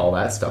 check all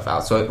that stuff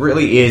out. So it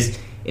really is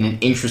in an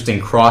interesting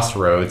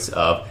crossroads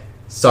of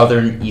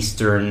southern,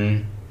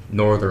 eastern,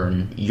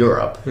 northern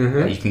Europe.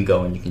 You can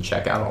go and you can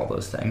check out all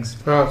those things.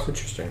 Oh, that's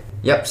interesting.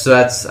 Yep. So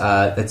that's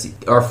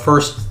our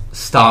first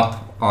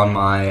stop on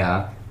my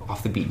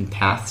Off the Beaten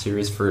Path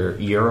series for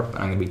Europe.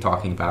 I'm going to be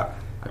talking about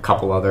a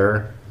couple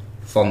other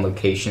fun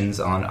locations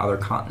on other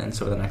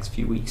continents over the next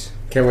few weeks.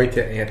 Can't wait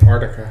to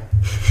Antarctica.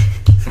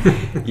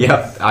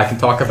 Yep. I can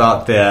talk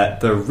about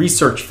the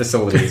research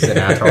facilities in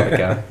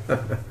Antarctica.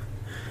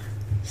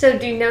 So,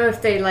 do you know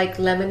if they like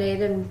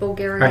lemonade in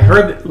Bulgaria? I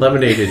heard that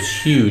lemonade is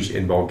huge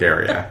in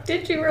Bulgaria.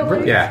 Did you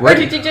really? Yeah. Or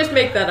did you just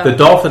make that up? The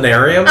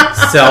Dolphinarium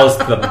sells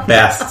the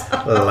best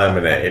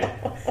lemonade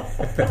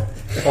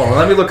Hold on,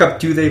 let me look up.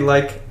 Do they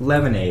like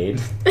lemonade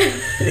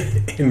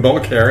in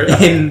Bulgaria.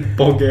 in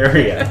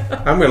Bulgaria?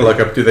 I'm going to look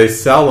up, do they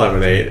sell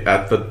lemonade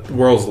at the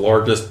world's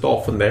largest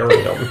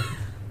dolphinarium?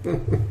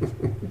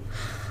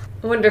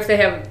 I wonder if they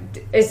have.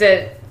 Is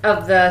it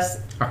of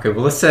the? Okay,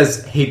 well, it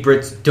says, "Hey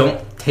Brits, don't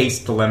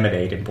taste the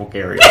lemonade in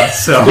Bulgaria."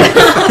 So,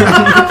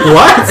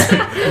 What?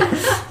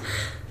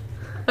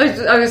 I was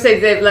going to say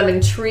they have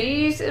lemon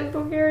trees in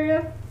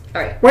Bulgaria.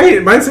 All right.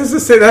 Wait, mine says to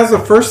say that's the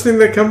first thing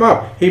that come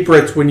up. Hey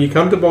Brits, when you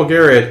come to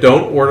Bulgaria,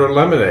 don't order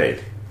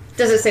lemonade.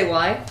 Does it say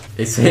why?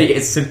 they say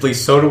it's simply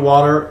soda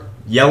water,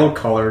 yellow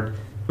colored,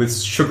 with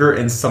sugar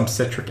and some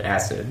citric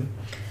acid.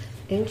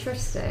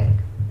 Interesting.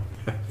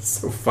 It's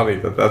so funny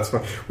that's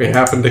what we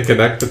happen to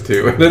connect the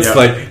two. And it's Yeah.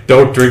 like,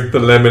 don't drink the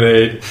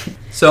lemonade.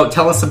 So,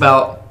 tell us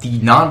about the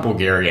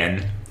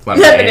non-Bulgarian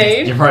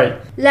Lemonade. You're right.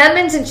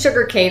 Lemons and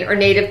sugarcane are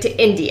native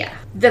to India.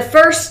 The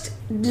first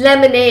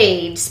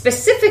lemonade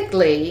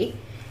specifically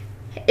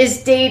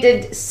is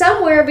dated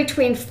somewhere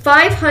between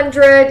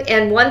 500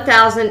 and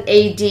 1000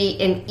 AD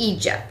in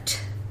Egypt.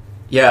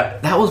 Yeah,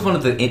 that was one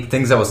of the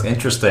things that was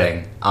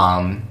interesting.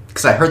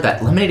 Because I heard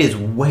that lemonade is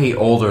way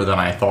older than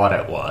I thought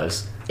it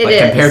was. It like,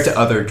 is. compared to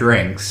other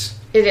drinks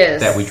It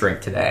is. that we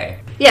drink today.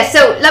 Yeah,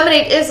 so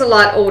lemonade is a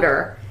lot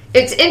older.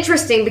 It's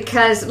interesting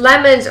because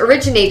lemons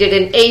originated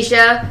in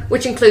Asia,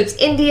 which includes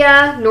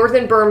India,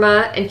 northern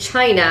Burma, and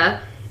China,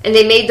 and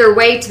they made their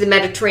way to the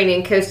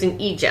Mediterranean coast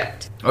in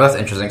Egypt. Oh, that's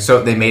interesting.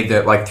 So they made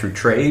that, like, through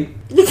trade?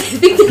 I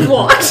think they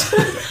what?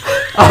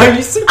 Are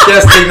you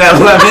suggesting that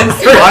lemons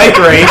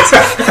migrate?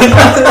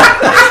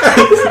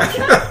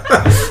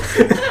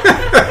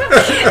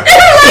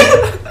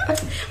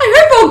 I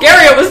heard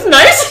Bulgaria was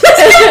nice. Let's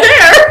go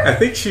there. I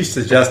think she's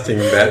suggesting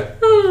that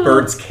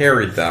birds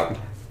carried them.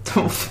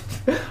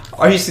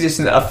 Are you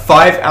suggesting a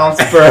 5-ounce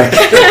bird?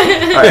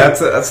 All right,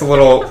 that's a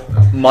little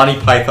Monty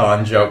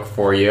Python joke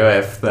for you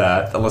if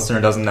the listener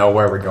doesn't know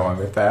where we're going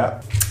with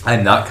that.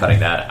 I'm not cutting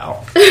that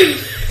out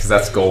because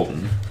that's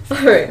golden, All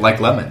right. like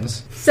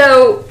lemons.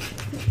 So,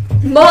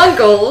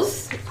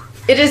 Mongols,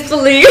 it is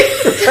believed...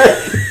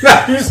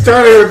 Now you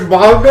started with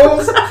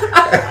Mongols?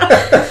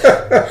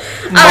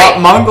 right.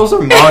 Mongols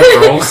are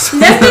mongrels.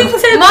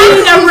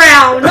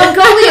 around.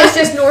 Mongolia is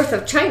just north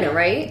of China,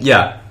 right?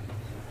 Yeah.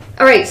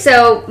 All right,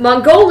 so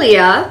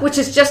Mongolia, which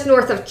is just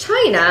north of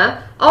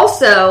China,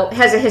 also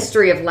has a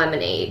history of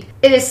lemonade.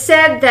 It is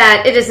said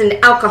that it is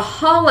an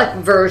alcoholic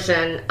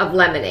version of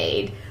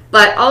lemonade,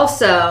 but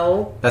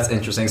also... That's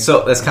interesting.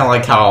 So that's kind of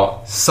like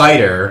how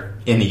cider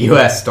in the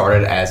U.S.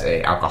 started as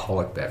a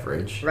alcoholic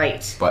beverage.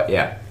 Right. But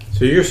yeah.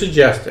 So you're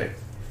suggesting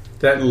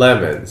that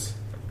lemons,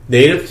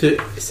 native to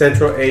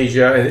Central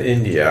Asia and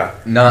India,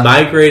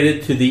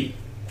 migrated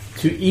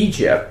to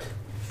Egypt,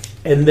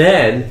 and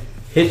then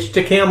hitched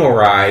a camel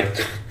ride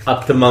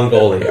up to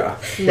Mongolia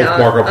with No,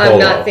 Marco Polo. I'm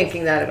not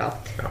thinking that at all.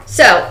 No.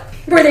 So,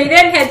 Where they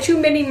then had too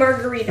many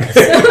margaritas.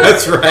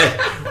 That's right.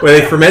 Where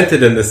they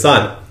fermented in the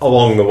sun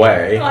along the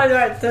way. Oh,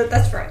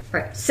 that's right.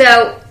 right.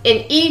 So,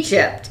 in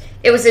Egypt,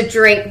 it was a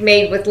drink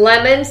made with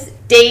lemons,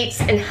 dates,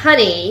 and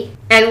honey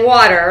and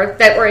water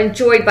that were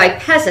enjoyed by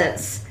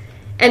peasants.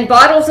 And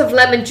bottles of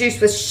lemon juice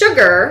with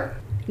sugar,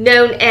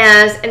 known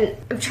as, and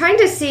I'm trying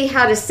to see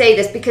how to say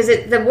this because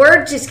the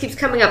word just keeps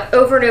coming up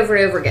over and over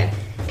and over again.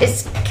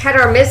 It's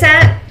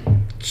Qatarmizat,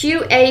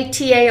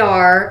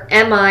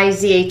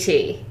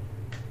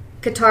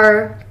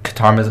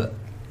 Qatarmizat.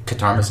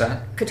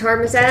 Qatarmazat?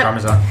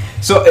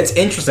 Qatarmizat? So it's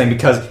interesting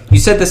because you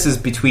said this is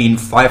between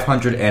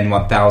 500 and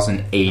 1000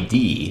 AD.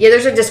 Yeah,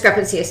 there's a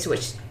discrepancy as to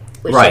which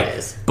Right. it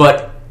is.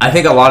 But I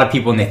think a lot of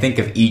people, when they think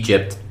of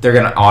Egypt, they're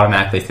going to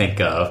automatically think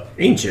of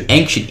Ancient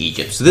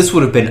Egypt. So this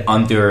would have been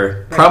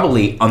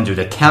probably under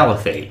the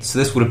Caliphate. So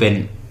this would have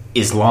been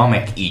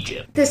Islamic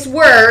Egypt. This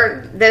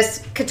word, this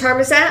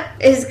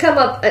Qatarmizat, has come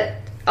up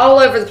all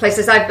over the place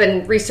as I've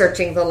been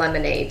researching the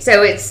lemonade.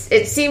 So it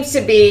seems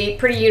to be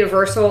pretty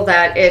universal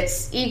that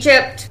it's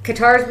Egypt,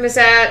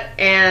 Qatarmizat,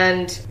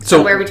 and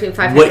somewhere between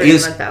 500 what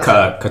is and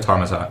 1,000.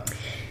 Qatarmazat?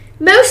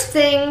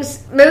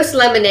 most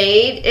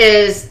lemonade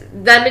is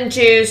lemon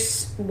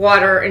juice,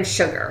 water, and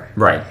sugar.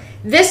 Right.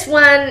 This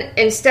one,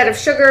 instead of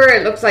sugar,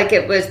 it looks like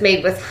it was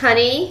made with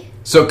honey.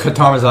 So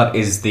Katamazat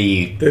is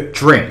the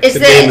drink. It's the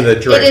name of the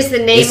drink. It is the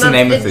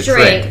name of the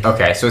drink.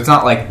 Okay, so it's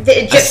not like The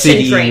Egyptian a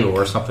city drink.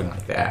 or something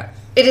like that.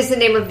 It is the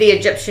name of the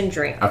Egyptian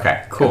drink.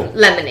 Okay, cool.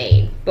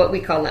 Lemonade, what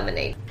we call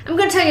lemonade. I'm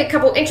going to tell you a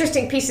couple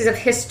interesting pieces of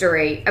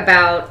history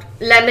about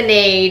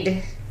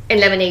lemonade and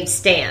lemonade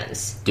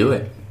stands Do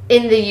it.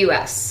 in the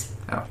U.S.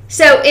 Oh.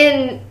 So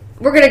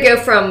we're going to go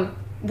from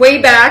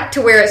way back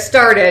to where it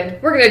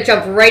started. We're going to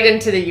jump right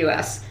into the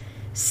U.S.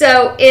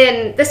 So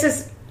this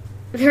is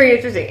very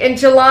interesting. In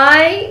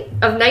July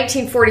of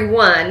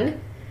 1941,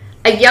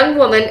 a young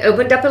woman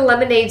opened up a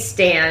lemonade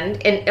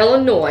stand in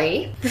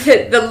Illinois.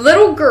 The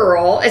little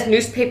girl, as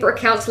newspaper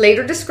accounts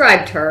later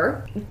described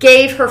her,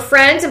 gave her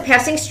friends and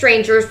passing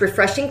strangers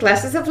refreshing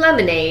glasses of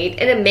lemonade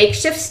in a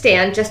makeshift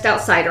stand just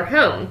outside her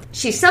home.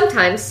 She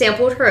sometimes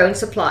sampled her own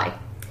supply.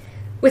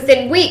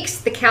 Within weeks,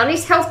 the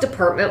county's health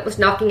department was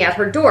knocking at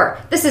her door.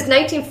 This is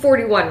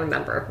 1941,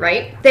 remember,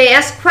 right? They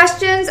asked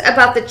questions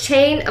about the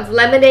chain of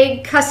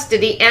lemonade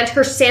custody and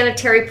her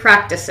sanitary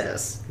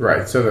practices.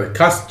 Right. So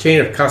the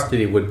chain of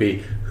custody would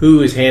be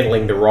who is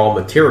handling the raw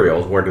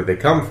materials, where did they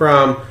come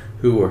from,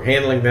 who are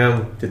handling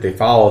them, did they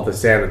follow the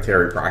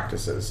sanitary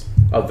practices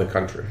of the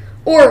country?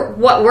 Or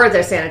what were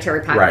their sanitary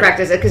Right.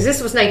 practices, because this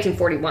was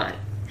 1941.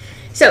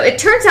 So it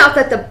turns out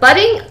that the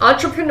budding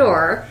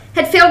entrepreneur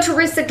had failed to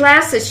rinse the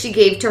glasses she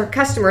gave to her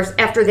customers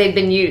after they'd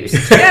been used.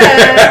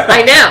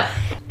 I know.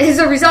 As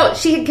a result,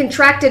 she had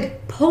contracted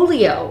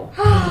polio.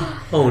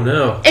 Oh,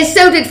 no. And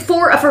so did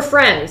 4 of her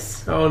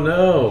friends. Oh,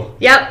 no.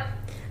 Yep.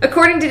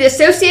 According to the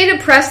Associated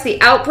Press, the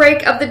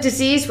outbreak of the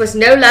disease was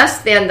no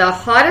less than the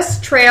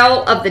hottest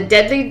trail of the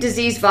deadly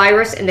disease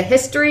virus in the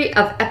history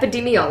of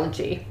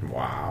epidemiology.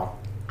 Wow.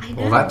 I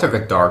know. Well, that took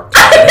a dark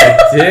turn.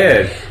 It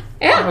did.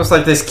 Yeah. It was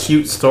like this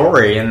cute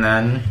story, and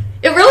then...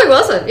 It really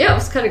wasn't. Yeah, it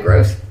was kind of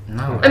gross.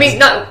 No. I mean,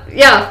 not...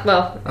 Yeah,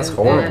 well... That's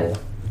horrible.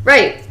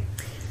 Right.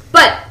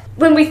 But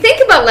when we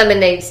think about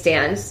lemonade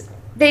stands,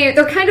 they're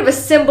kind of a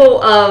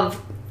symbol of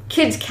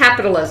kids'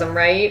 capitalism,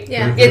 right?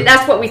 Yeah.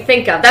 That's what we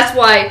think of. That's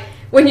why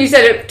when you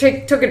said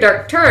it took a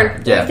dark turn,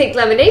 when Yeah. we think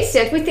lemonade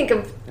stands, we think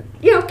of,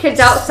 kids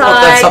outside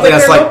Well, that's something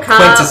with that's their like little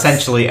cups.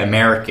 quintessentially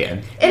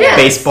American. It is.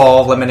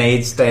 Baseball,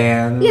 lemonade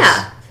stands.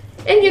 Yeah.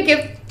 And you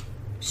give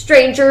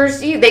strangers,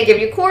 they give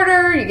you a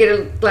quarter, you get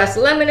a glass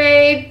of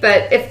lemonade,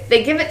 but if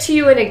they give it to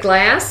you in a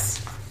glass,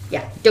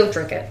 don't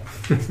drink it.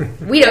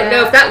 We don't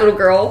know if that little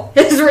girl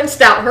has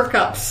rinsed out her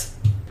cups.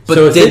 But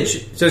So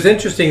it's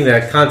interesting,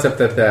 that concept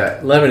that the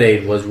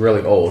lemonade was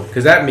really old,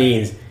 because that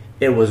means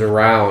it was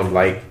around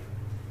like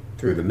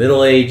through the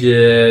Middle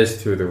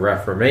Ages, through the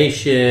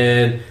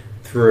Reformation,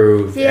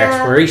 through the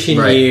exploration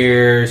Right.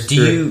 years.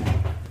 Do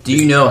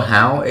you know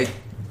how it,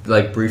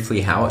 like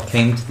briefly, how it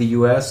came to the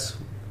U.S.?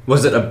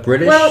 Was it a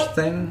British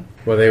thing?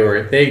 Well,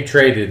 they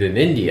traded in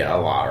India a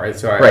lot, right?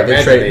 So I Right, they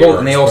imagine traded- they well, were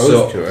and they exposed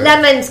also- to it.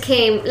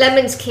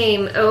 Lemons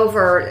came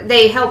over.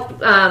 They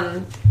helped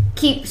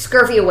keep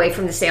scurvy away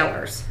from the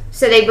sailors.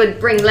 So they would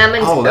bring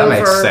lemons Oh, that over.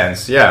 makes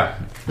sense. Yeah.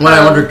 Well,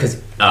 I wondered because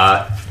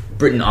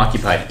Britain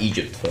occupied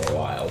Egypt for a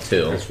while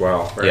too. as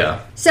well. Right? Yeah.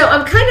 So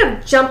I'm kind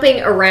of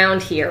jumping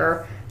around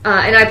here,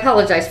 and I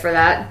apologize for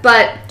that.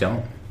 But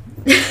Don't.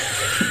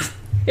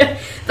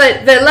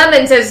 but the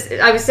lemons, as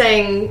I was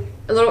saying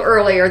a little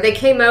earlier, they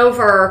came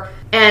over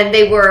and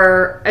they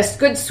were a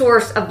good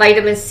source of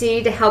vitamin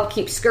C to help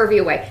keep scurvy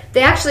away.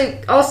 They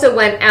actually also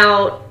went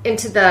out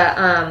into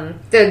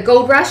the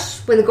gold rush,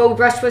 when the gold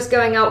rush was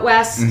going out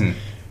west. Mm-hmm.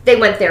 They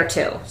went there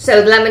too.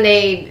 So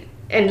lemonade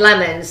and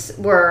lemons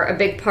were a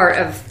big part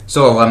of.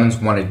 So the lemons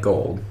wanted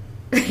gold.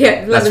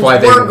 Yeah, That's lemons why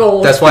were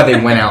gold. That's why they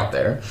went out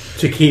there.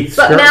 To keep,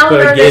 But but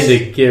again, malnourished-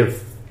 to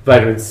give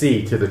vitamin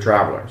C to the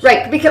travelers.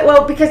 Right,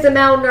 because the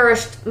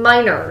malnourished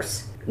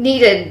miners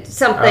needed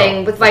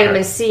something with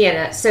vitamin C in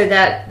it, so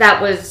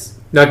that was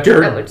Not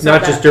That would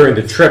solve just that. during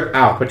the trip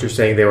out, but you're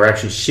saying they were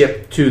actually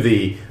shipped to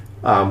the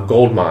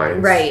gold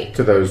mines, Right.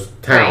 to those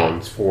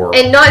towns for.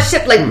 and not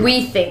shipped like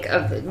we think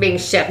of it being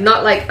shipped.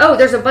 Not like, oh,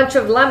 there's a bunch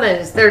of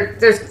lemons. They're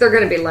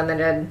going to be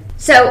limited.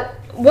 So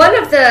one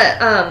of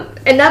the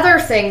another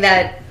thing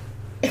that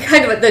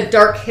kind of the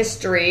dark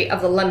history of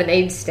the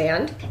lemonade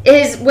stand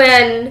is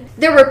when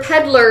there were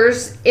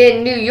peddlers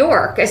in New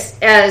York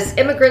as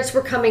immigrants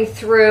were coming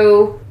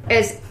through.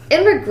 As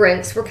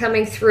immigrants were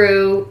coming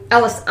through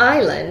Ellis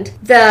Island,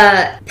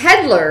 the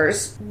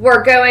peddlers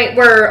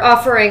were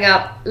offering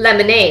up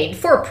lemonade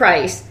for a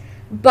price,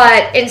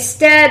 but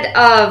instead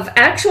of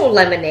actual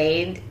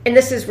lemonade, and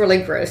this is really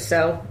gross,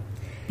 so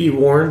be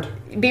warned.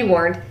 be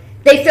warned,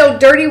 they filled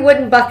dirty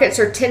wooden buckets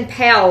or tin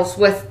pails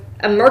with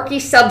a murky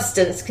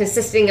substance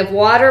consisting of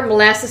water,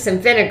 molasses,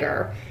 and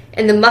vinegar,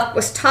 and the muck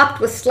was topped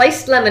with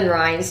sliced lemon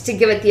rinds to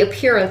give it the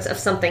appearance of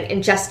something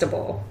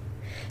ingestible.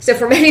 So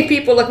for many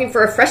people looking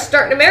for a fresh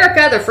start in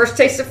America, their first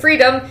taste of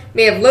freedom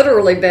may have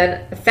literally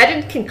been a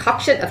fetid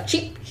concoction of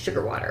cheap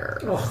sugar water.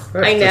 Oh,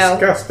 that's I know.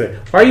 disgusting.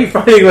 Why are you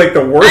finding like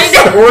the worst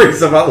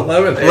stories about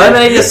lemonade?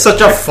 Lemonade is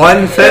such a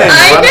fun thing.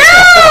 I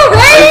know,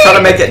 right? I'm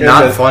trying to make it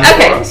not fun for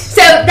Okay, us.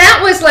 so that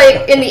was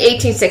like in the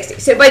 1860s.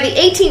 So by the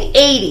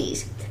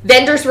 1880s,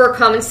 vendors were a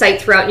common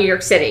sight throughout New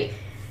York City.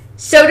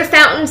 Soda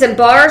fountains and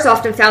bars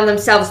often found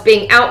themselves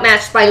being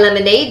outmatched by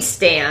lemonade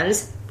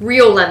stands,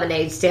 real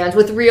lemonade stands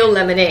with real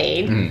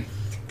lemonade,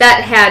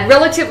 that had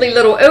relatively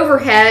little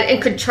overhead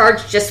and could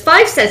charge just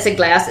 5 cents a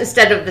glass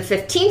instead of the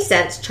 15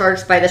 cents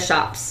charged by the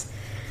shops.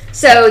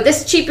 So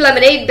this cheap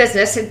lemonade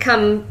business had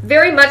come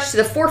very much to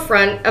the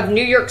forefront of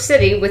New York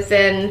City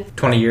within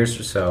 20 years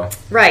or so.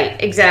 Right,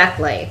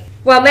 exactly.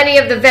 While many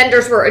of the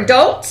vendors were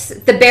adults,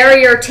 the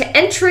barrier to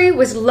entry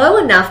was low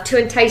enough to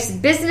entice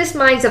business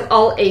minds of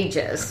all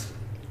ages.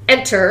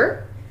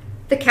 Enter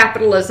the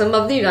capitalism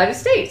of the United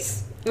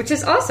States, which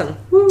is awesome.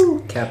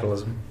 Woo!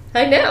 Capitalism.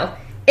 I know.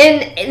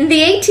 In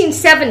the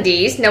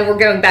 1870s, now we're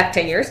going back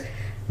 10 years,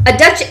 a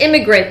Dutch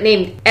immigrant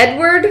named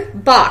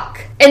Edward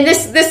Bach, and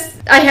this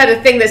I had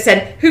a thing that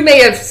said, who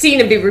may have seen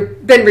and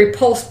been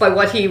repulsed by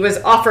what he was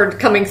offered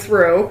coming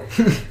through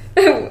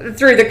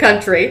through the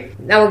country.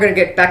 Now we're going to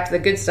get back to the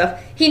good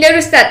stuff. He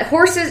noticed that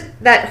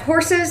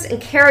horses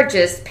and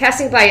carriages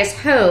passing by his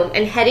home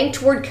and heading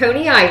toward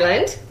Coney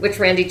Island, which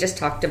Randy just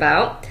talked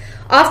about,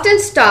 often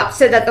stopped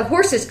so that the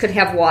horses could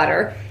have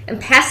water and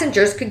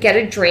passengers could get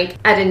a drink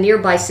at a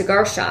nearby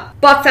cigar shop.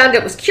 Bach found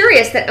it was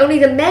curious that only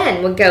the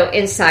men would go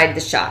inside the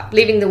shop,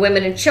 leaving the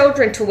women and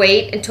children to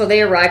wait until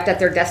they arrived at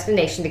their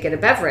destination to get a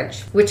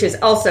beverage, which is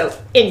also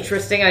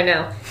interesting, I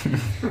know.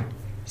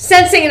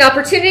 Sensing an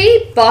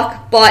opportunity,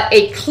 Bach bought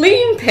a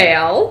clean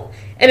pail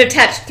and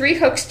attached 3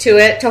 hooks to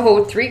it to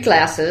hold 3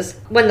 glasses.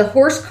 When the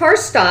horse car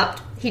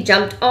stopped, he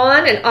jumped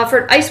on and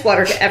offered ice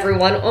water to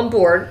everyone on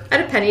board at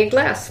a penny a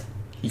glass.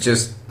 He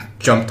just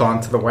jumped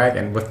onto the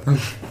wagon with them.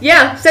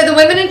 Yeah, so the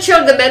women and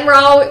children, the men were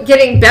all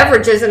getting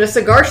beverages in a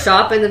cigar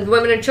shop, and the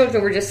women and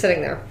children were just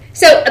sitting there.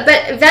 So,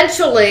 but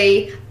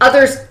eventually,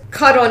 others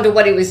caught on to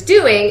what he was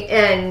doing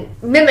and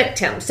mimicked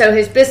him. So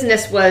his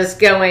business was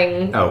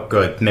going... Oh,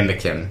 good.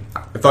 Mimic him.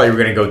 I thought you were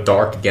going to go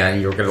dark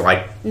again. You were going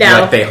to,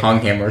 No. they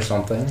hung him or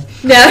something.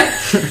 No.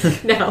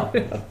 No.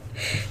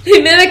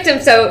 He mimicked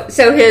him so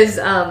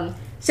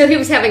he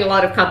was having a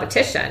lot of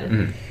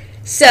competition.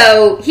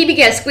 So he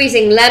began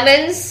squeezing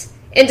lemons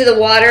into the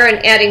water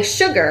and adding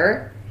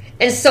sugar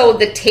and sold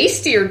the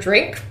tastier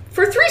drink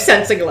for 3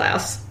 cents a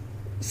glass.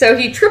 So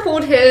he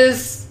tripled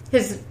his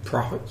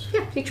Profits?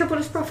 Yeah, he tripled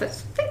his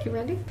profits. Thank you,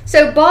 Randy.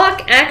 So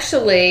Bach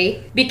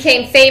actually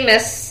became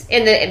famous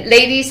in the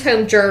Ladies'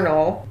 Home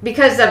Journal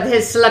because of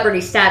his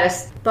celebrity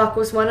status. Bach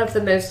was one of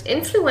the most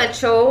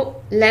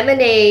influential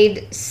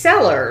lemonade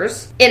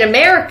sellers in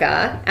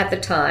America at the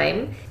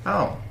time.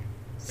 Oh.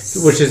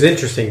 Which is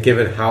interesting,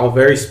 given how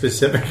very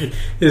specific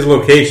his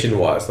location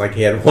was. Like,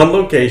 he had one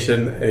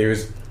location, and he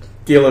was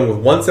dealing with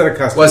one set of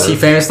customers. Was he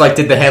famous? Like,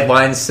 did the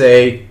headlines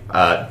say,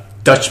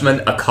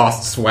 Dutchman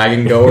accosts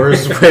wagon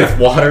goers with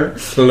water?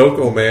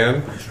 Local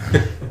man.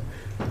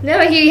 No,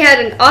 he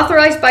had an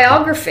authorized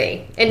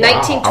biography in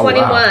Wow.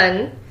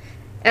 1921,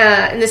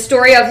 and the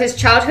story of his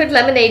childhood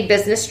lemonade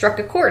business struck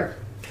a chord.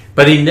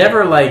 But he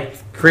never,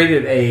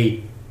 created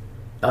a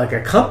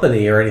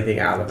company or anything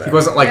out of it. He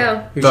wasn't like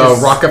No. He the was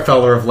just-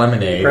 Rockefeller of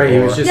lemonade. Right, he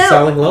was just No.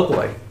 selling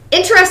locally.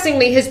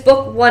 Interestingly, his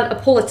book won a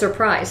Pulitzer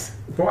Prize.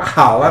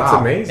 Wow, that's Wow.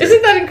 amazing.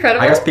 Isn't that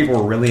incredible? I guess people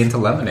were really into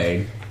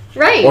lemonade.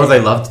 Right. Or they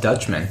loved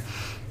Dutchmen.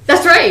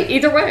 That's right.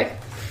 Either way.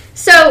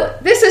 So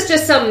this is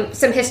just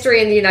some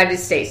history in the United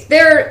States.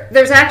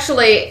 There's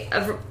actually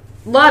a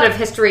lot of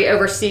history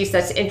overseas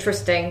that's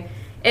interesting.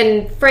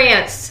 In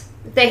France,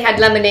 they had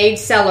lemonade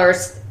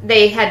sellers.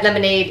 They had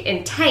lemonade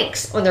in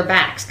tanks on their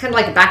backs, kind of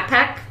like a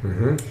backpack.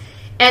 Mm-hmm.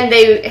 And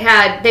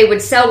they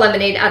would sell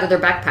lemonade out of their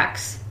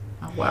backpacks.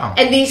 Oh, wow.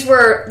 And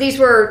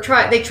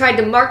they tried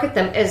to market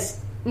them as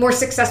more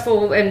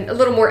successful and a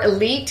little more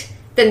elite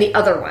than the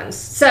other ones.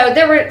 So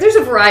there's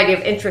a variety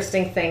of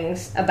interesting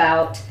things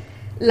about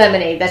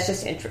lemonade. That's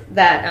just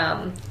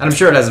And I'm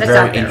sure it has a That's out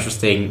very there.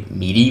 interesting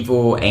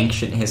medieval,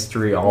 ancient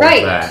history, all Right.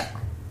 of that.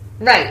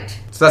 right.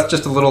 So that's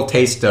just a little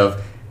taste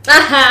of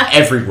Uh-huh.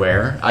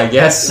 everywhere, I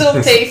guess.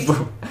 Little taste.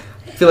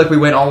 I feel like we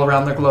went all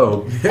around the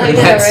globe I in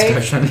know, that right?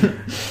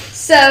 discussion.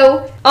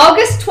 So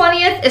August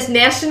 20th is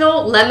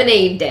National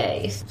Lemonade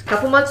Day. It's a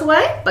couple months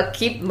away, but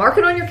mark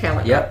it on your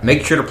calendar. Yep.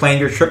 Make sure to plan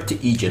your trip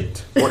to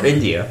Egypt or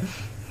India.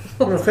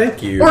 Well,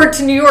 thank you. Or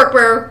to New York,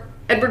 where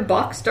Edward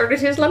Bach started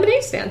his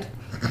lemonade stand.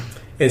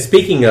 And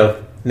speaking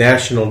of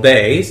national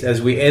days,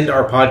 as we end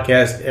our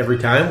podcast every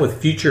time with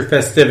future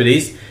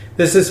festivities,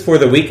 this is for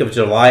the week of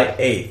July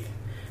 8th.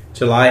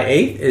 July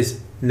 8th is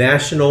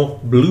National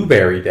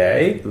Blueberry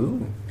Day.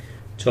 Ooh.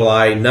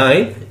 July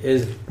 9th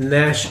is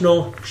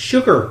National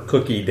Sugar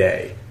Cookie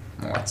Day.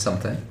 Well, that's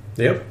something.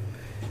 Yep.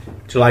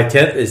 July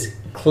 10th is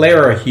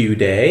Clarihue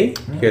Day.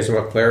 You guys know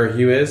what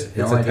Clarihue is? It's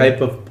No a idea.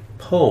 type of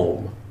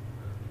poem.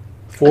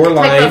 Type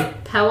Four-line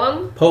of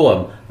poem.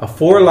 poem. A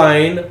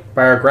 4-line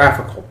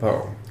biographical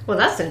poem. Well,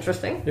 that's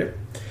interesting. Yep.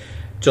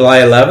 July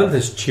 11th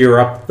is Cheer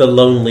Up the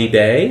Lonely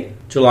Day.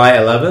 July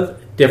 11th,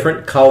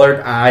 Different Colored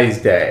Eyes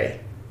Day.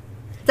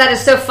 That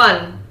is so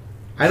fun.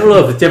 I don't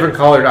know if it's different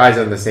colored eyes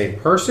on the same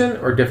person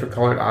or different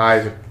colored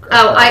eyes.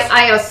 Oh,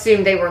 I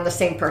assumed they were in the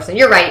same person.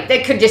 You're right.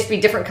 They could just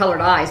be different colored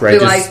eyes. Right,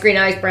 Blue eyes, green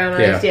eyes, brown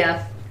eyes,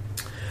 yeah.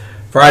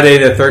 Friday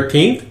the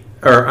 13th,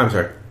 or I'm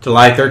sorry,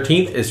 July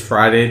 13th is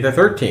Friday the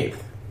 13th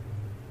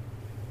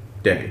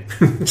day.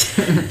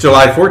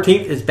 July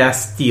 14th is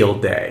Bastille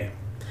Day.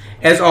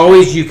 As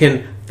always, you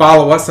can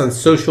follow us on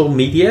social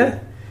media.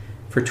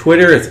 For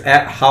Twitter, it's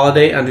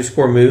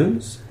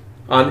 @holiday_moons.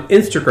 On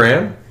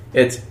Instagram,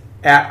 it's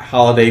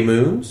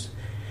 @holidaymoons.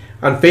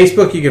 On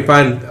Facebook, you can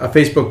find a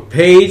Facebook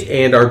page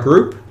and our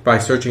group by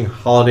searching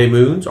Holiday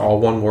Moons,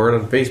 all one word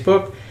on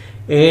Facebook.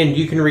 And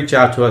you can reach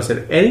out to us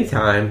at any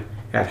time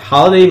at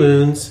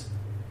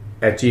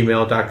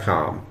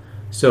holidaymoons@gmail.com.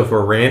 So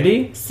for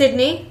Randy,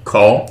 Sydney,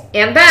 Cole,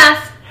 And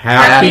Beth.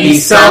 happy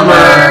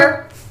summer!